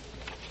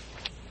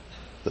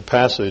 the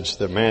passage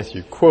that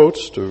Matthew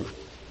quotes to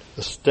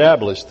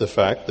establish the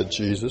fact that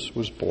Jesus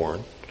was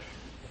born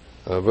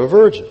of a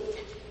virgin.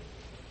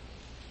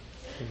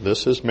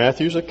 This is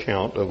Matthew's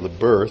account of the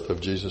birth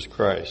of Jesus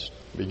Christ,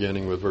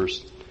 beginning with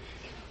verse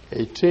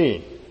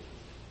 18.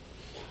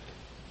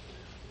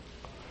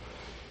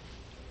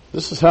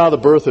 This is how the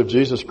birth of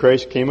Jesus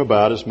Christ came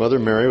about. His mother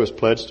Mary was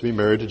pledged to be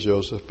married to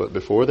Joseph, but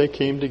before they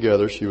came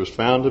together, she was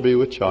found to be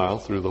with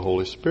child through the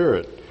Holy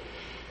Spirit.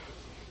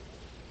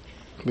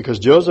 Because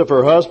Joseph,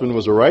 her husband,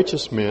 was a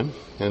righteous man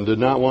and did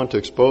not want to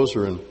expose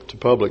her to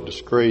public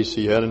disgrace,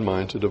 he had in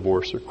mind to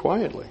divorce her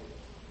quietly.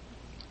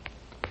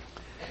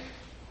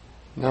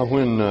 Now,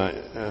 when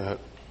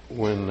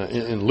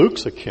in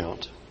Luke's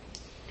account,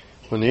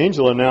 when the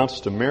angel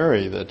announced to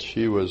Mary that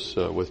she was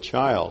with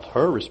child,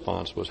 her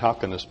response was, how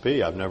can this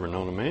be? I've never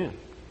known a man.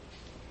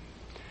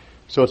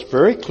 So it's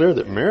very clear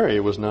that Mary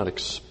was not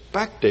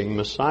expecting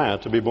Messiah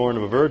to be born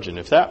of a virgin.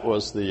 If that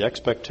was the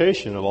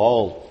expectation of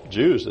all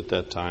Jews at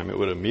that time, it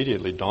would have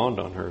immediately dawned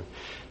on her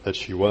that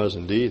she was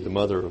indeed the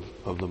mother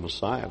of the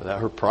Messiah. But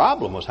her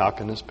problem was, how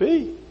can this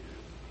be?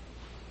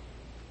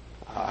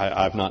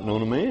 I've not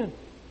known a man.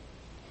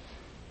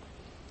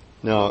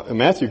 Now,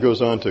 Matthew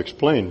goes on to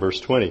explain, verse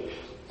 20.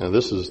 Now,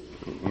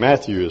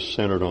 Matthew is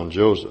centered on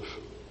Joseph.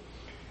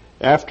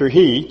 After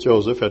he,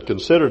 Joseph, had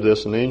considered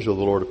this, an angel of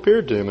the Lord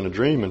appeared to him in a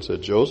dream and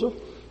said, Joseph,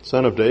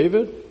 son of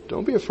David,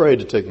 don't be afraid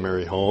to take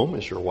Mary home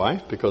as your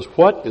wife, because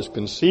what is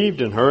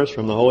conceived in her is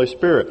from the Holy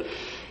Spirit.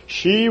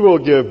 She will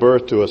give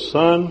birth to a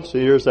son.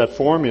 See, here's that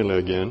formula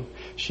again.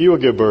 She will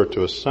give birth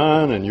to a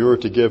son, and you are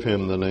to give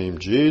him the name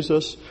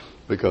Jesus,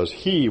 because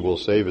he will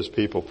save his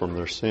people from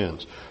their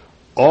sins.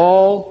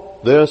 All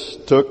this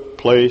took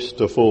place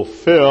to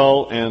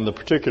fulfill, and the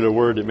particular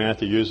word that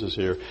Matthew uses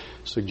here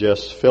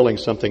suggests filling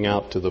something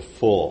out to the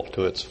full,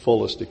 to its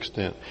fullest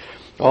extent.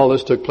 All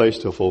this took place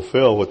to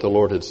fulfill what the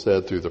Lord had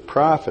said through the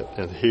prophet.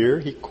 And here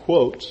he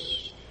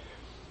quotes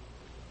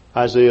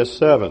Isaiah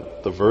 7.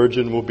 The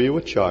virgin will be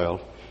with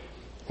child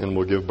and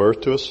will give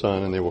birth to a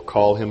son, and they will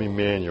call him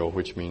Emmanuel,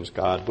 which means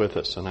God with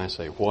us. And I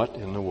say, what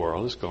in the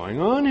world is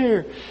going on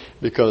here?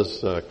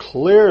 Because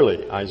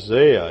clearly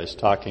Isaiah is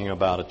talking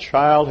about a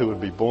child who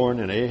would be born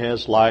in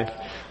Ahaz's life,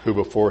 who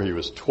before he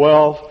was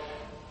 12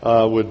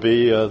 would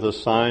be the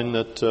sign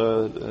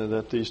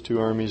that these two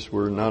armies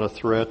were not a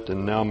threat.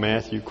 And now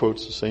Matthew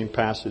quotes the same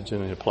passage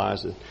and he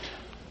applies it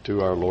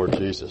to our Lord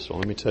Jesus. So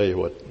let me tell you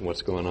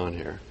what's going on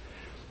here.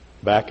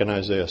 Back in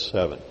Isaiah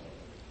 7.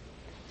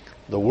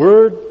 The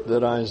word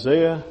that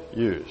Isaiah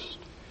used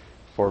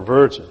for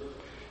virgin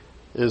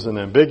is an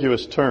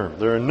ambiguous term.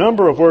 There are a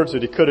number of words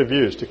that he could have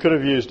used. He could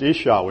have used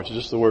Isha, which is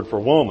just the word for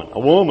woman. A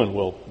woman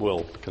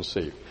will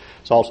conceive.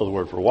 It's also the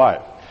word for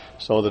wife.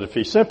 So that if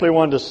he simply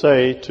wanted to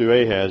say to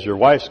Ahaz, your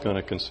wife's going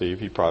to conceive,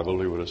 he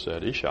probably would have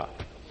said Isha.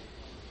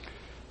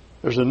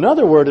 There's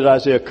another word that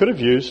Isaiah could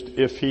have used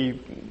if he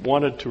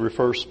wanted to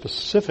refer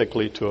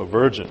specifically to a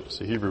virgin. It's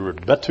the Hebrew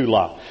word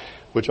Betulah,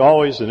 which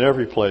always in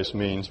every place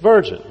means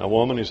virgin, a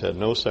woman who's had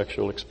no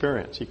sexual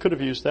experience. He could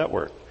have used that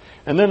word.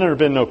 And then there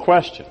would have been no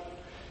question.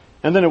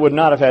 And then it would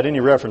not have had any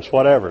reference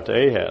whatever to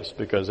Ahaz,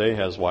 because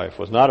Ahaz's wife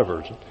was not a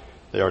virgin.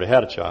 They already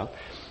had a child.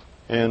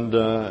 And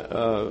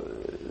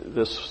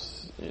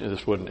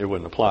it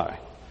wouldn't apply.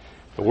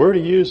 The word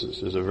he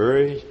uses is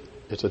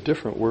it's a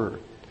different word.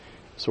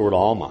 It's the word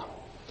Alma,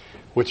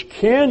 which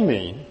can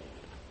mean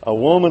a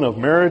woman of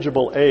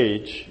marriageable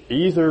age,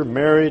 either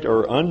married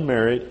or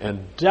unmarried,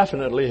 and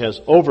definitely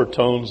has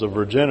overtones of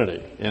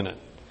virginity in it.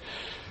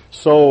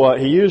 So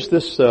he used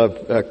this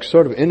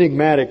sort of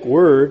enigmatic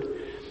word,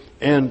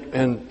 and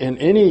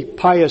any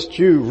pious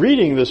Jew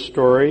reading this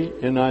story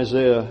in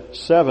Isaiah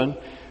 7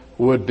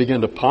 would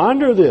begin to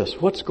ponder this.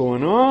 What's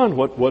going on?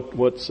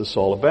 What's this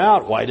all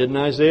about? Why didn't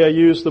Isaiah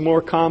use the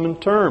more common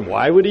term?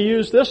 Why would he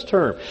use this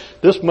term?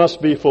 This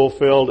must be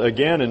fulfilled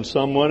again in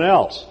someone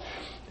else.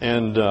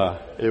 And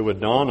it would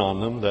dawn on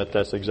them that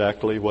that's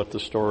exactly what the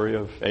story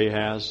of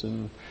Ahaz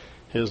and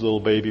his little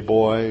baby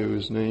boy, who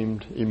was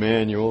named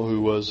Emmanuel,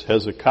 who was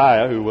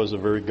Hezekiah, who was a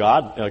very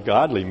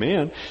godly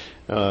man,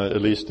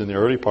 at least in the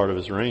early part of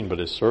his reign, but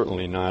is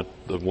certainly not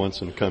the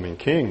once and coming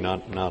king,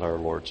 not our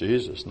Lord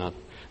Jesus,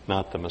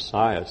 not the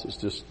Messiah. It's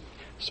just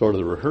sort of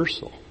the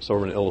rehearsal,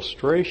 sort of an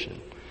illustration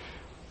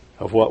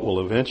of what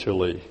will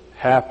eventually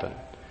happen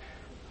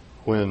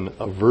when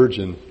a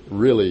virgin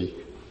really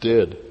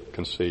did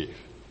conceive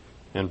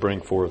and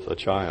bring forth a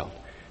child.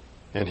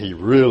 And he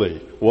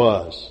really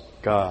was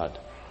God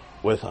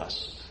with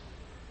us.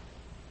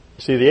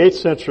 See, the 8th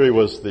century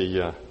was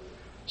the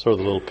sort of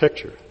the little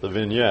picture, the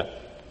vignette,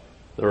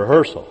 the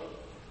rehearsal,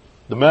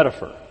 the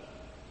metaphor.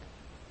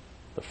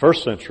 The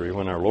 1st century,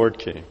 when our Lord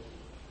came,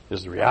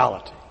 is the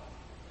reality.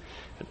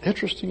 And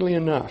interestingly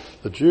enough,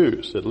 the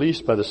Jews, at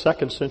least by the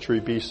 2nd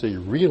century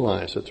BC,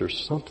 realized that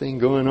there's something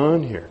going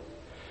on here.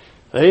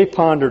 They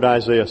pondered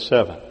Isaiah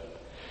 7.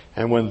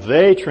 And when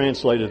they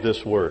translated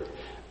this word,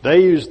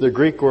 they used the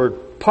Greek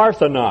word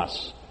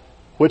Parthenos,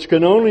 which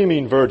can only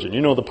mean virgin.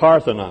 You know, the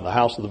Parthenon, the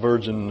house of the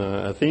Virgin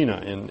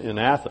Athena in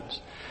Athens.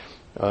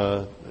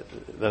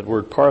 That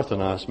word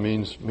Parthenos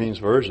means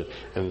virgin.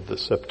 And the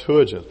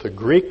Septuagint, the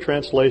Greek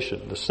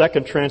translation, the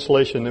second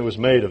translation that was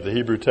made of the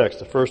Hebrew text,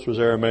 the first was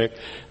Aramaic,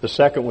 the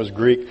second was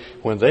Greek.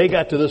 When they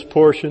got to this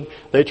portion,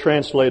 they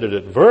translated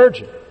it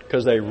virgin,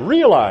 because they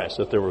realized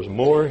that there was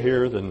more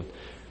here than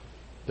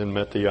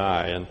met the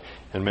eye.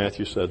 And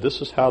Matthew said,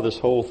 this is how this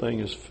whole thing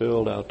is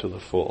filled out to the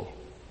full.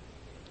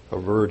 A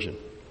virgin,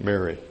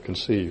 Mary,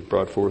 conceived,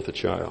 brought forth a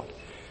child.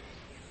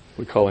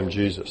 We call him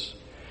Jesus.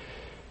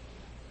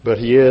 But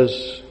he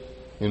is,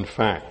 in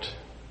fact,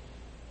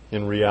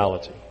 in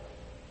reality,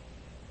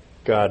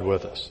 God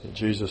with us.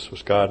 Jesus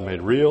was God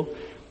made real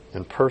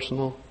and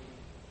personal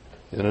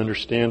and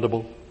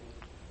understandable.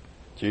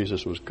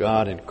 Jesus was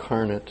God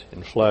incarnate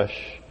in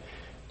flesh.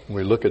 When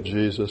we look at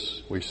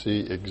Jesus, we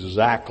see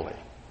exactly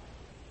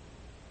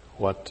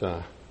what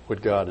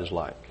God is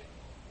like.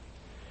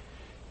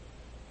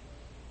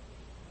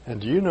 And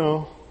do you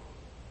know,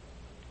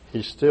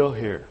 He's still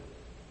here.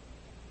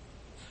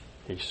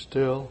 He's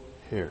still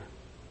here.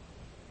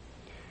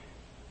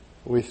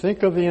 We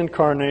think of the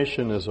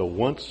incarnation as a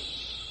one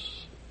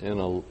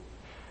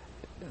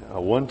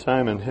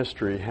time in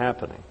history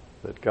happening,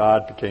 that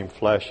God became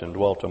flesh and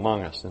dwelt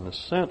among us. In a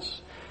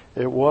sense,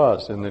 it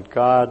was, and that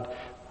God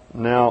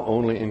now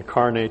only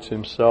incarnates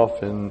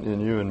Himself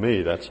in you and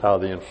me. That's how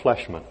the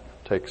enfleshment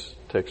takes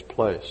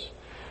place.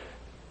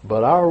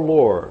 But our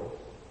Lord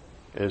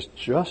is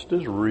just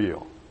as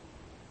real,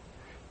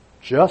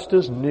 just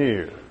as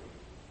near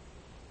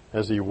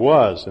as He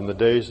was in the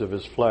days of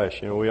His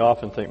flesh. You know, we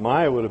often think,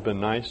 it would have been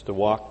nice to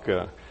walk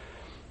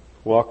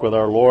with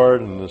our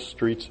Lord in the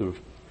streets of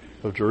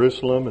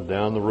Jerusalem and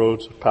down the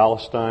roads of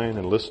Palestine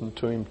and listen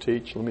to Him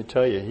teach. Let me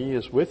tell you, He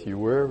is with you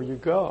wherever you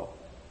go.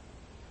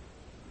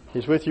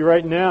 He's with you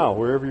right now,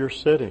 wherever you're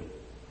sitting.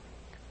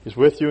 He's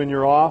with you in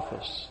your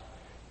office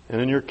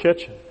and in your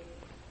kitchen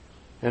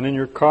and in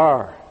your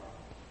car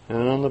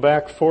and on the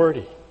back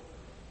 40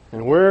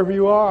 and wherever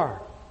you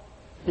are.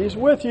 He's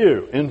with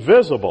you,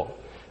 invisible,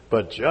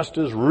 but just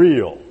as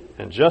real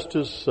and just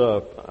as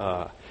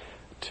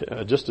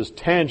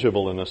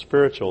tangible in a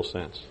spiritual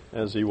sense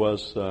as He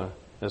was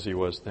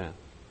then.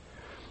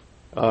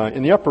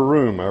 In the upper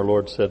room, our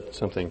Lord said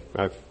something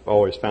I've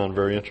always found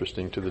very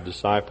interesting to the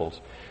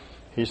disciples.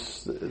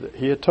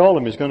 He had told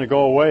them He's going to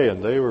go away,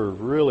 and they were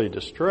really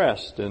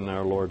distressed. And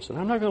our Lord said,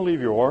 I'm not going to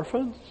leave you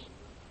orphans.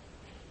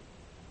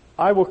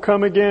 I will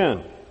come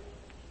again.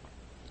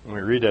 And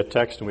we read that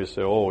text and we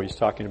say, He's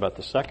talking about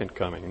the second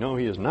coming. No,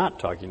 He is not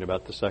talking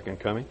about the second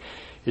coming.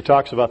 He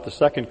talks about the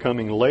second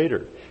coming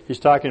later. He's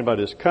talking about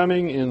His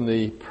coming in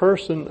the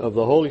person of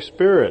the Holy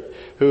Spirit,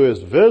 who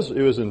is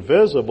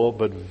invisible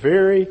but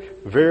very,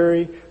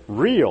 very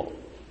real.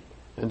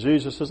 And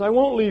Jesus says, I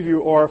won't leave you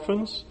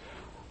orphans.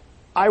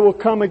 I will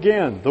come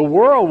again. The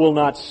world will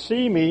not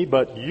see me,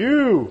 but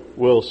you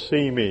will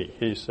see me,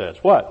 He says.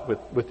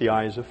 What? With the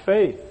eyes of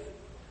faith.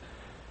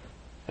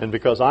 And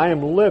because I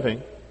am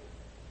living,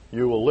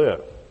 you will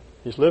live.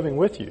 He's living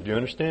with you. Do you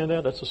understand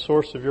that? That's the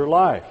source of your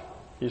life.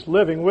 He's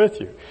living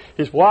with you.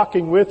 He's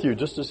walking with you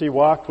just as He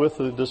walked with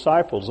the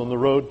disciples on the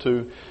road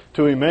to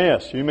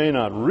Emmaus. You may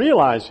not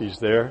realize He's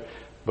there,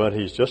 but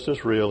He's just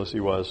as real as He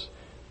was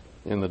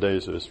in the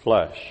days of His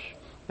flesh.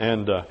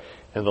 And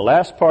the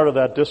last part of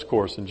that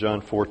discourse in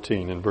John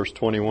 14, in verse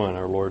 21,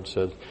 our Lord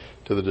said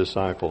to the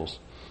disciples,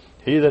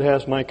 He that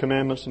has my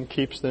commandments and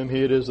keeps them,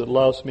 he it is that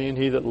loves me, and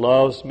he that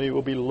loves me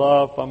will be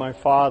loved by my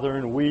Father,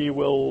 and we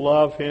will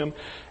love him,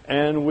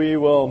 and we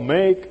will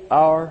make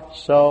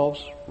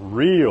ourselves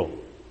real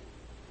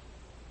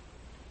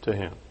to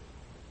Him.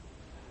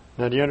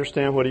 Now, do you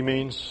understand what He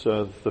means?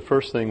 The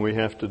first thing we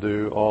have to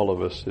do, all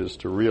of us, is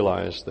to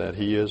realize that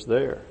He is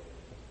there.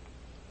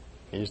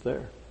 He's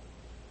there.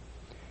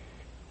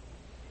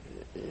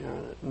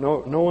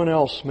 No one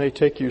else may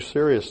take you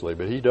seriously,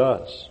 but He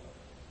does.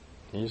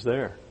 He's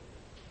there.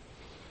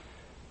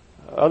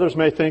 Others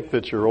may think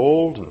that you're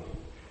old and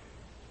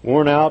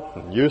worn out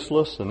and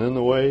useless and in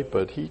the way,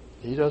 but He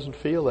doesn't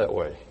feel that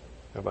way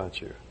about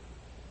you.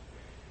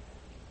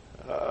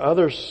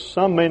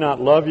 Some may not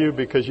love you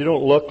because you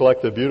don't look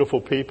like the beautiful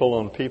people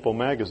on People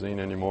magazine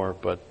anymore,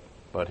 but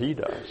He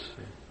does.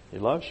 He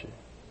loves you,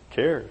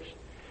 cares.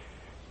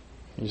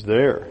 He's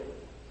there.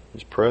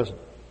 He's present.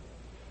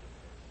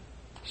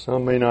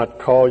 Some may not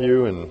call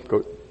you and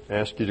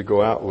ask you to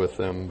go out with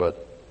them,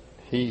 but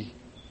He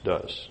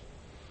does.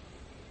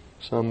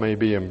 Some may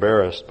be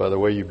embarrassed by the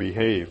way you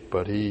behave,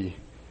 but He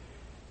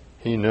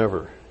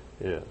never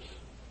is.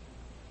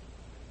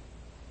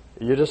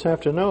 You just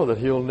have to know that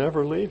He'll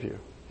never leave you.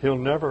 He'll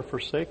never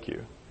forsake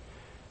you.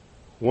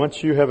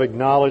 Once you have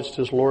acknowledged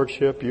His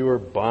Lordship, you are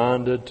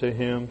bonded to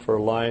Him for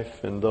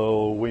life, and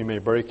though we may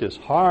break His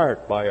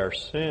heart by our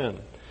sin,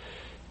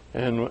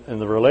 and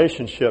the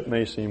relationship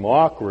may seem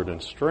awkward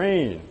and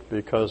strained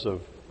because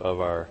of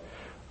our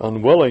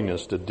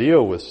unwillingness to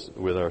deal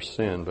with our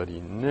sin, but He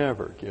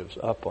never gives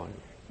up on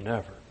you.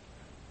 Never.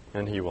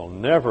 And He will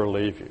never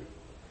leave you.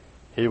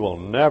 He will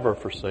never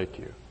forsake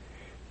you.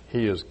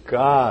 He is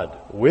God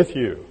with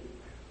you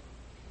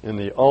in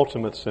the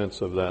ultimate sense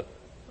of that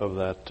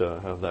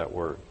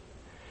word.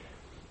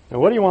 Now,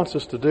 what He wants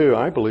us to do,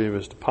 I believe,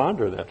 is to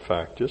ponder that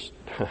fact.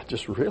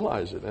 Just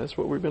realize it. That's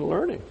what we've been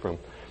learning from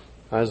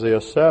Isaiah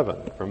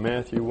 7, from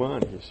Matthew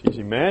 1. He's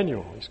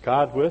Emmanuel. He's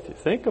God with you.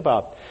 Think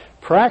about,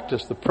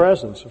 practice the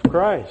presence of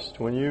Christ.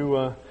 When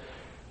you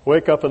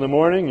wake up in the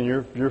morning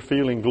and you're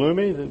feeling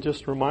gloomy, then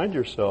just remind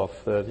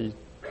yourself that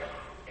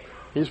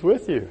He's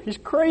with you. He's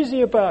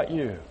crazy about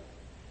you.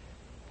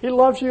 He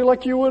loves you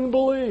like you wouldn't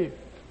believe.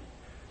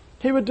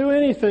 He would do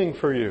anything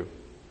for you.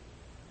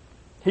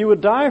 He would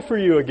die for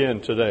you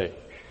again today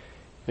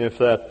if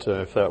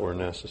that were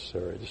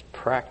necessary. Just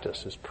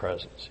practice His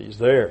presence. He's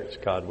there. He's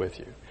God with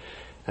you.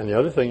 And the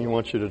other thing He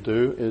wants you to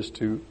do is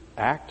to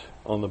act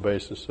on the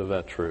basis of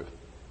that truth.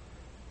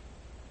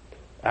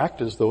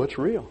 Act as though it's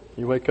real.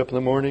 You wake up in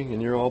the morning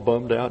and you're all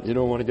bummed out. You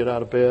don't want to get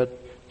out of bed.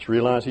 Just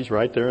realize He's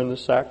right there in the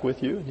sack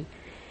with you.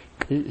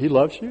 He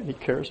loves you. He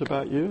cares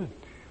about you.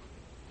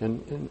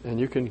 And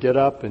you can get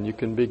up and you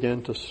can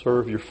begin to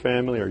serve your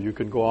family, or you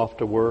can go off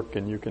to work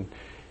and you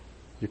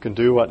can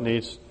do what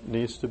needs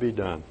to be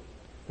done.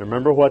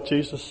 Remember what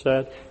Jesus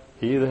said?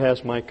 He that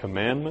has my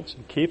commandments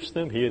and keeps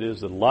them, he it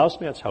is that loves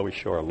me. That's how we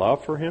show our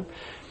love for him.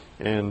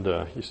 And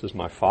he says,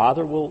 my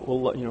Father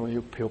will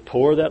he'll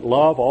pour that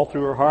love all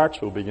through our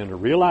hearts. We'll begin to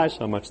realize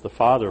how much the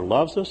Father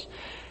loves us.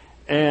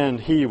 And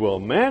he will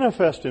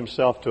manifest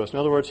himself to us. In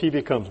other words, he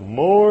becomes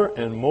more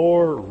and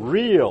more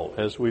real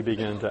as we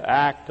begin to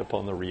act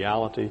upon the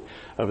reality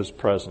of his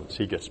presence.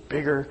 He gets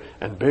bigger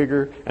and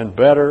bigger and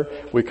better.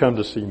 We come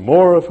to see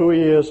more of who he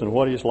is and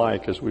what he's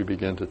like as we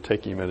begin to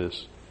take him at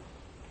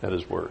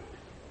his word.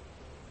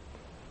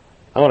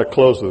 I want to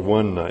close with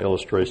one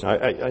illustration.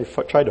 I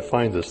tried to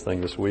find this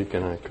thing this week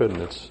and I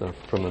couldn't. It's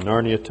from the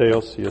Narnia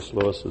Tales, C.S.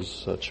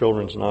 Lewis's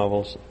children's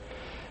novels.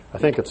 I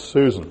think it's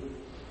Susan,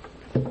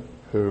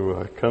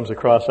 who comes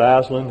across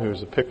Aslan,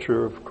 who's a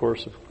picture, of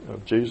course,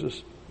 of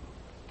Jesus.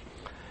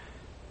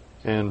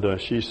 And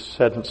she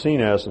hadn't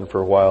seen Aslan for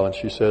a while, and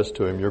she says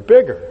to him, "You're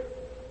bigger."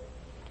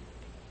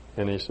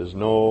 And he says,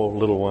 "No,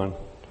 little one,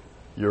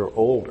 you're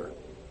older."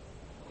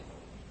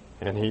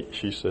 And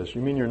she says,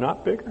 "You mean you're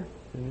not bigger?"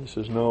 And he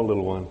says, "No,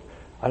 little one,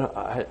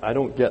 I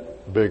don't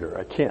get bigger.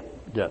 I can't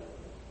get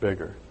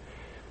bigger.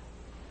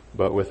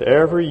 But with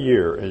every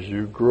year, as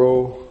you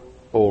grow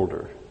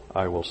older,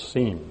 I will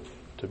seem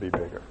to be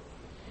bigger."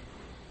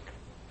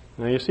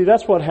 Now you see,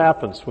 that's what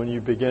happens when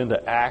you begin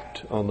to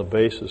act on the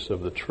basis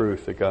of the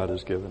truth that God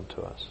has given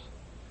to us.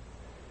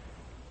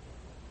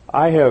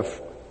 I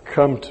have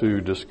come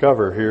to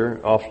discover here,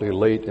 awfully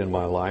late in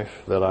my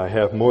life, that I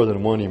have more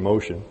than one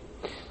emotion.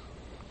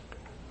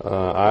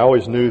 I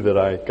always knew that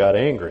I got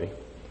angry,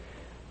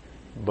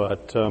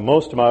 but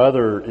most of my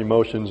other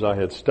emotions I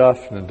had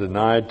stuffed and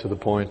denied to the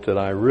point that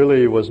I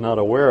really was not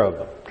aware of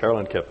them.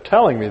 Carolyn kept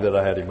telling me that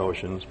I had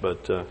emotions,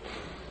 but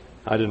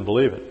I didn't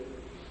believe it.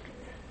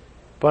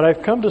 But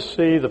I've come to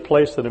see the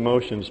place that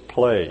emotions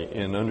play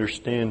in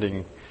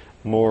understanding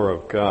more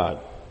of God.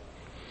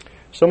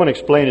 Someone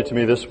explained it to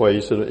me this way.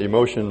 He said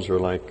emotions are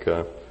like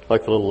the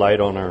little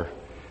light on our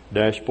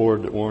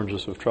dashboard that warns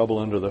us of trouble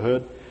under the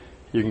hood.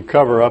 You can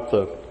cover up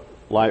the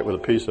light with a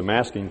piece of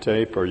masking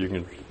tape, or you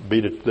can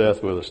beat it to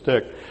death with a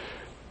stick.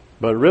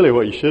 But really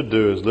what you should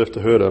do is lift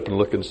the hood up and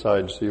look inside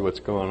and see what's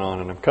going on.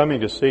 And I'm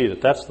coming to see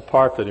that that's the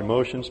part that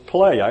emotions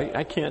play.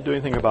 I can't do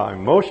anything about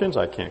emotions.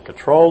 I can't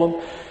control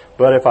them.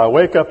 But if I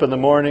wake up in the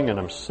morning and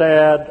I'm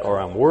sad or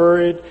I'm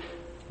worried,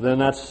 then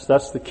that's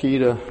the key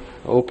to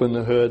open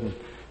the hood and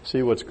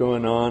see what's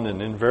going on.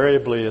 And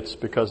invariably it's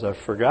because I've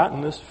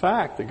forgotten this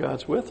fact that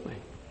God's with me,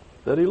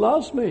 that he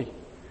loves me,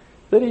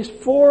 that he's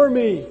for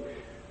me,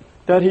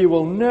 that he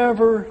will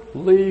never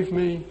leave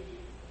me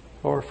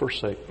or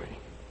forsake me.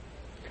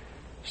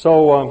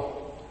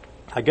 So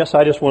I guess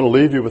I just want to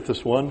leave you with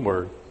this one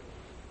word.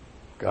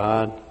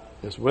 God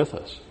is with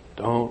us.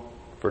 Don't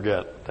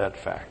forget that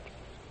fact.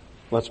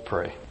 Let's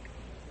pray.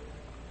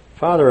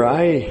 Father,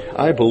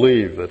 I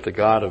believe that the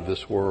God of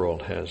this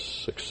world has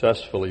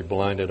successfully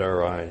blinded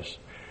our eyes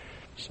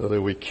so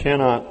that we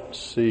cannot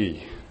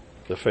see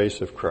the face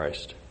of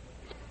Christ.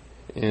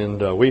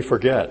 And we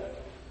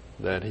forget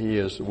that he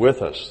is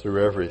with us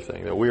through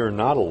everything, that we are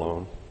not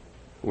alone,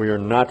 we are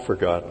not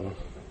forgotten,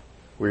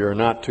 we are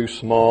not too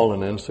small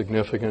and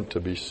insignificant to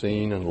be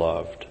seen and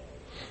loved.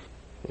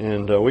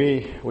 And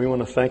we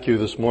want to thank you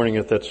this morning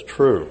that that's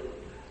true.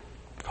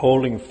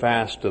 Holding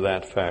fast to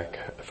that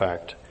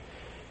fact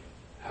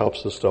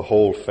helps us to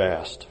hold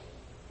fast.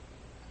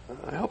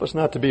 Help us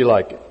not to be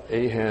like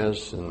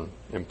Ahaz and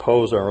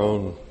impose our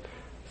own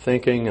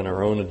thinking and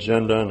our own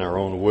agenda and our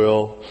own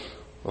will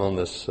on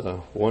this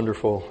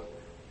wonderful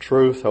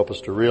truth. Help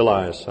us to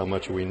realize how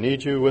much we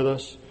need you with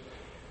us,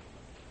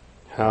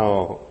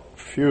 how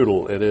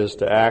futile it is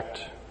to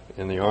act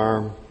in the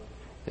arm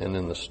and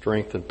in the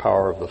strength and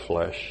power of the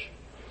flesh.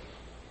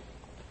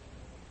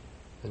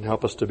 And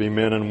help us to be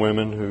men and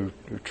women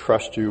who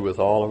trust you with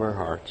all of our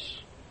hearts.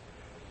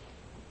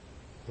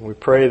 And we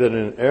pray that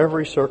in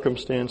every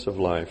circumstance of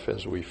life,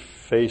 as we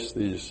face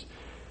these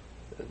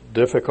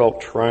difficult,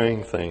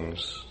 trying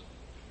things,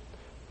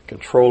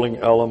 controlling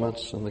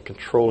elements and the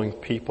controlling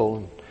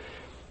people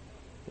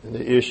and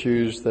the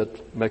issues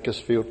that make us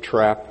feel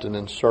trapped and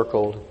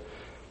encircled,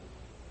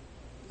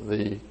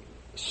 the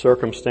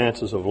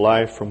circumstances of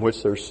life from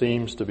which there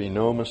seems to be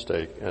no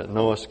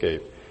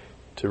escape,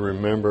 to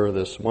remember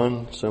this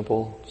one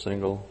simple,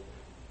 single,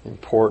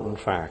 important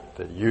fact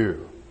that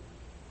you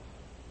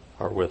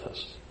are with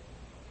us.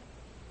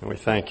 And we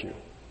thank you.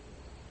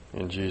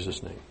 In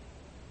Jesus' name,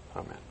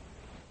 amen.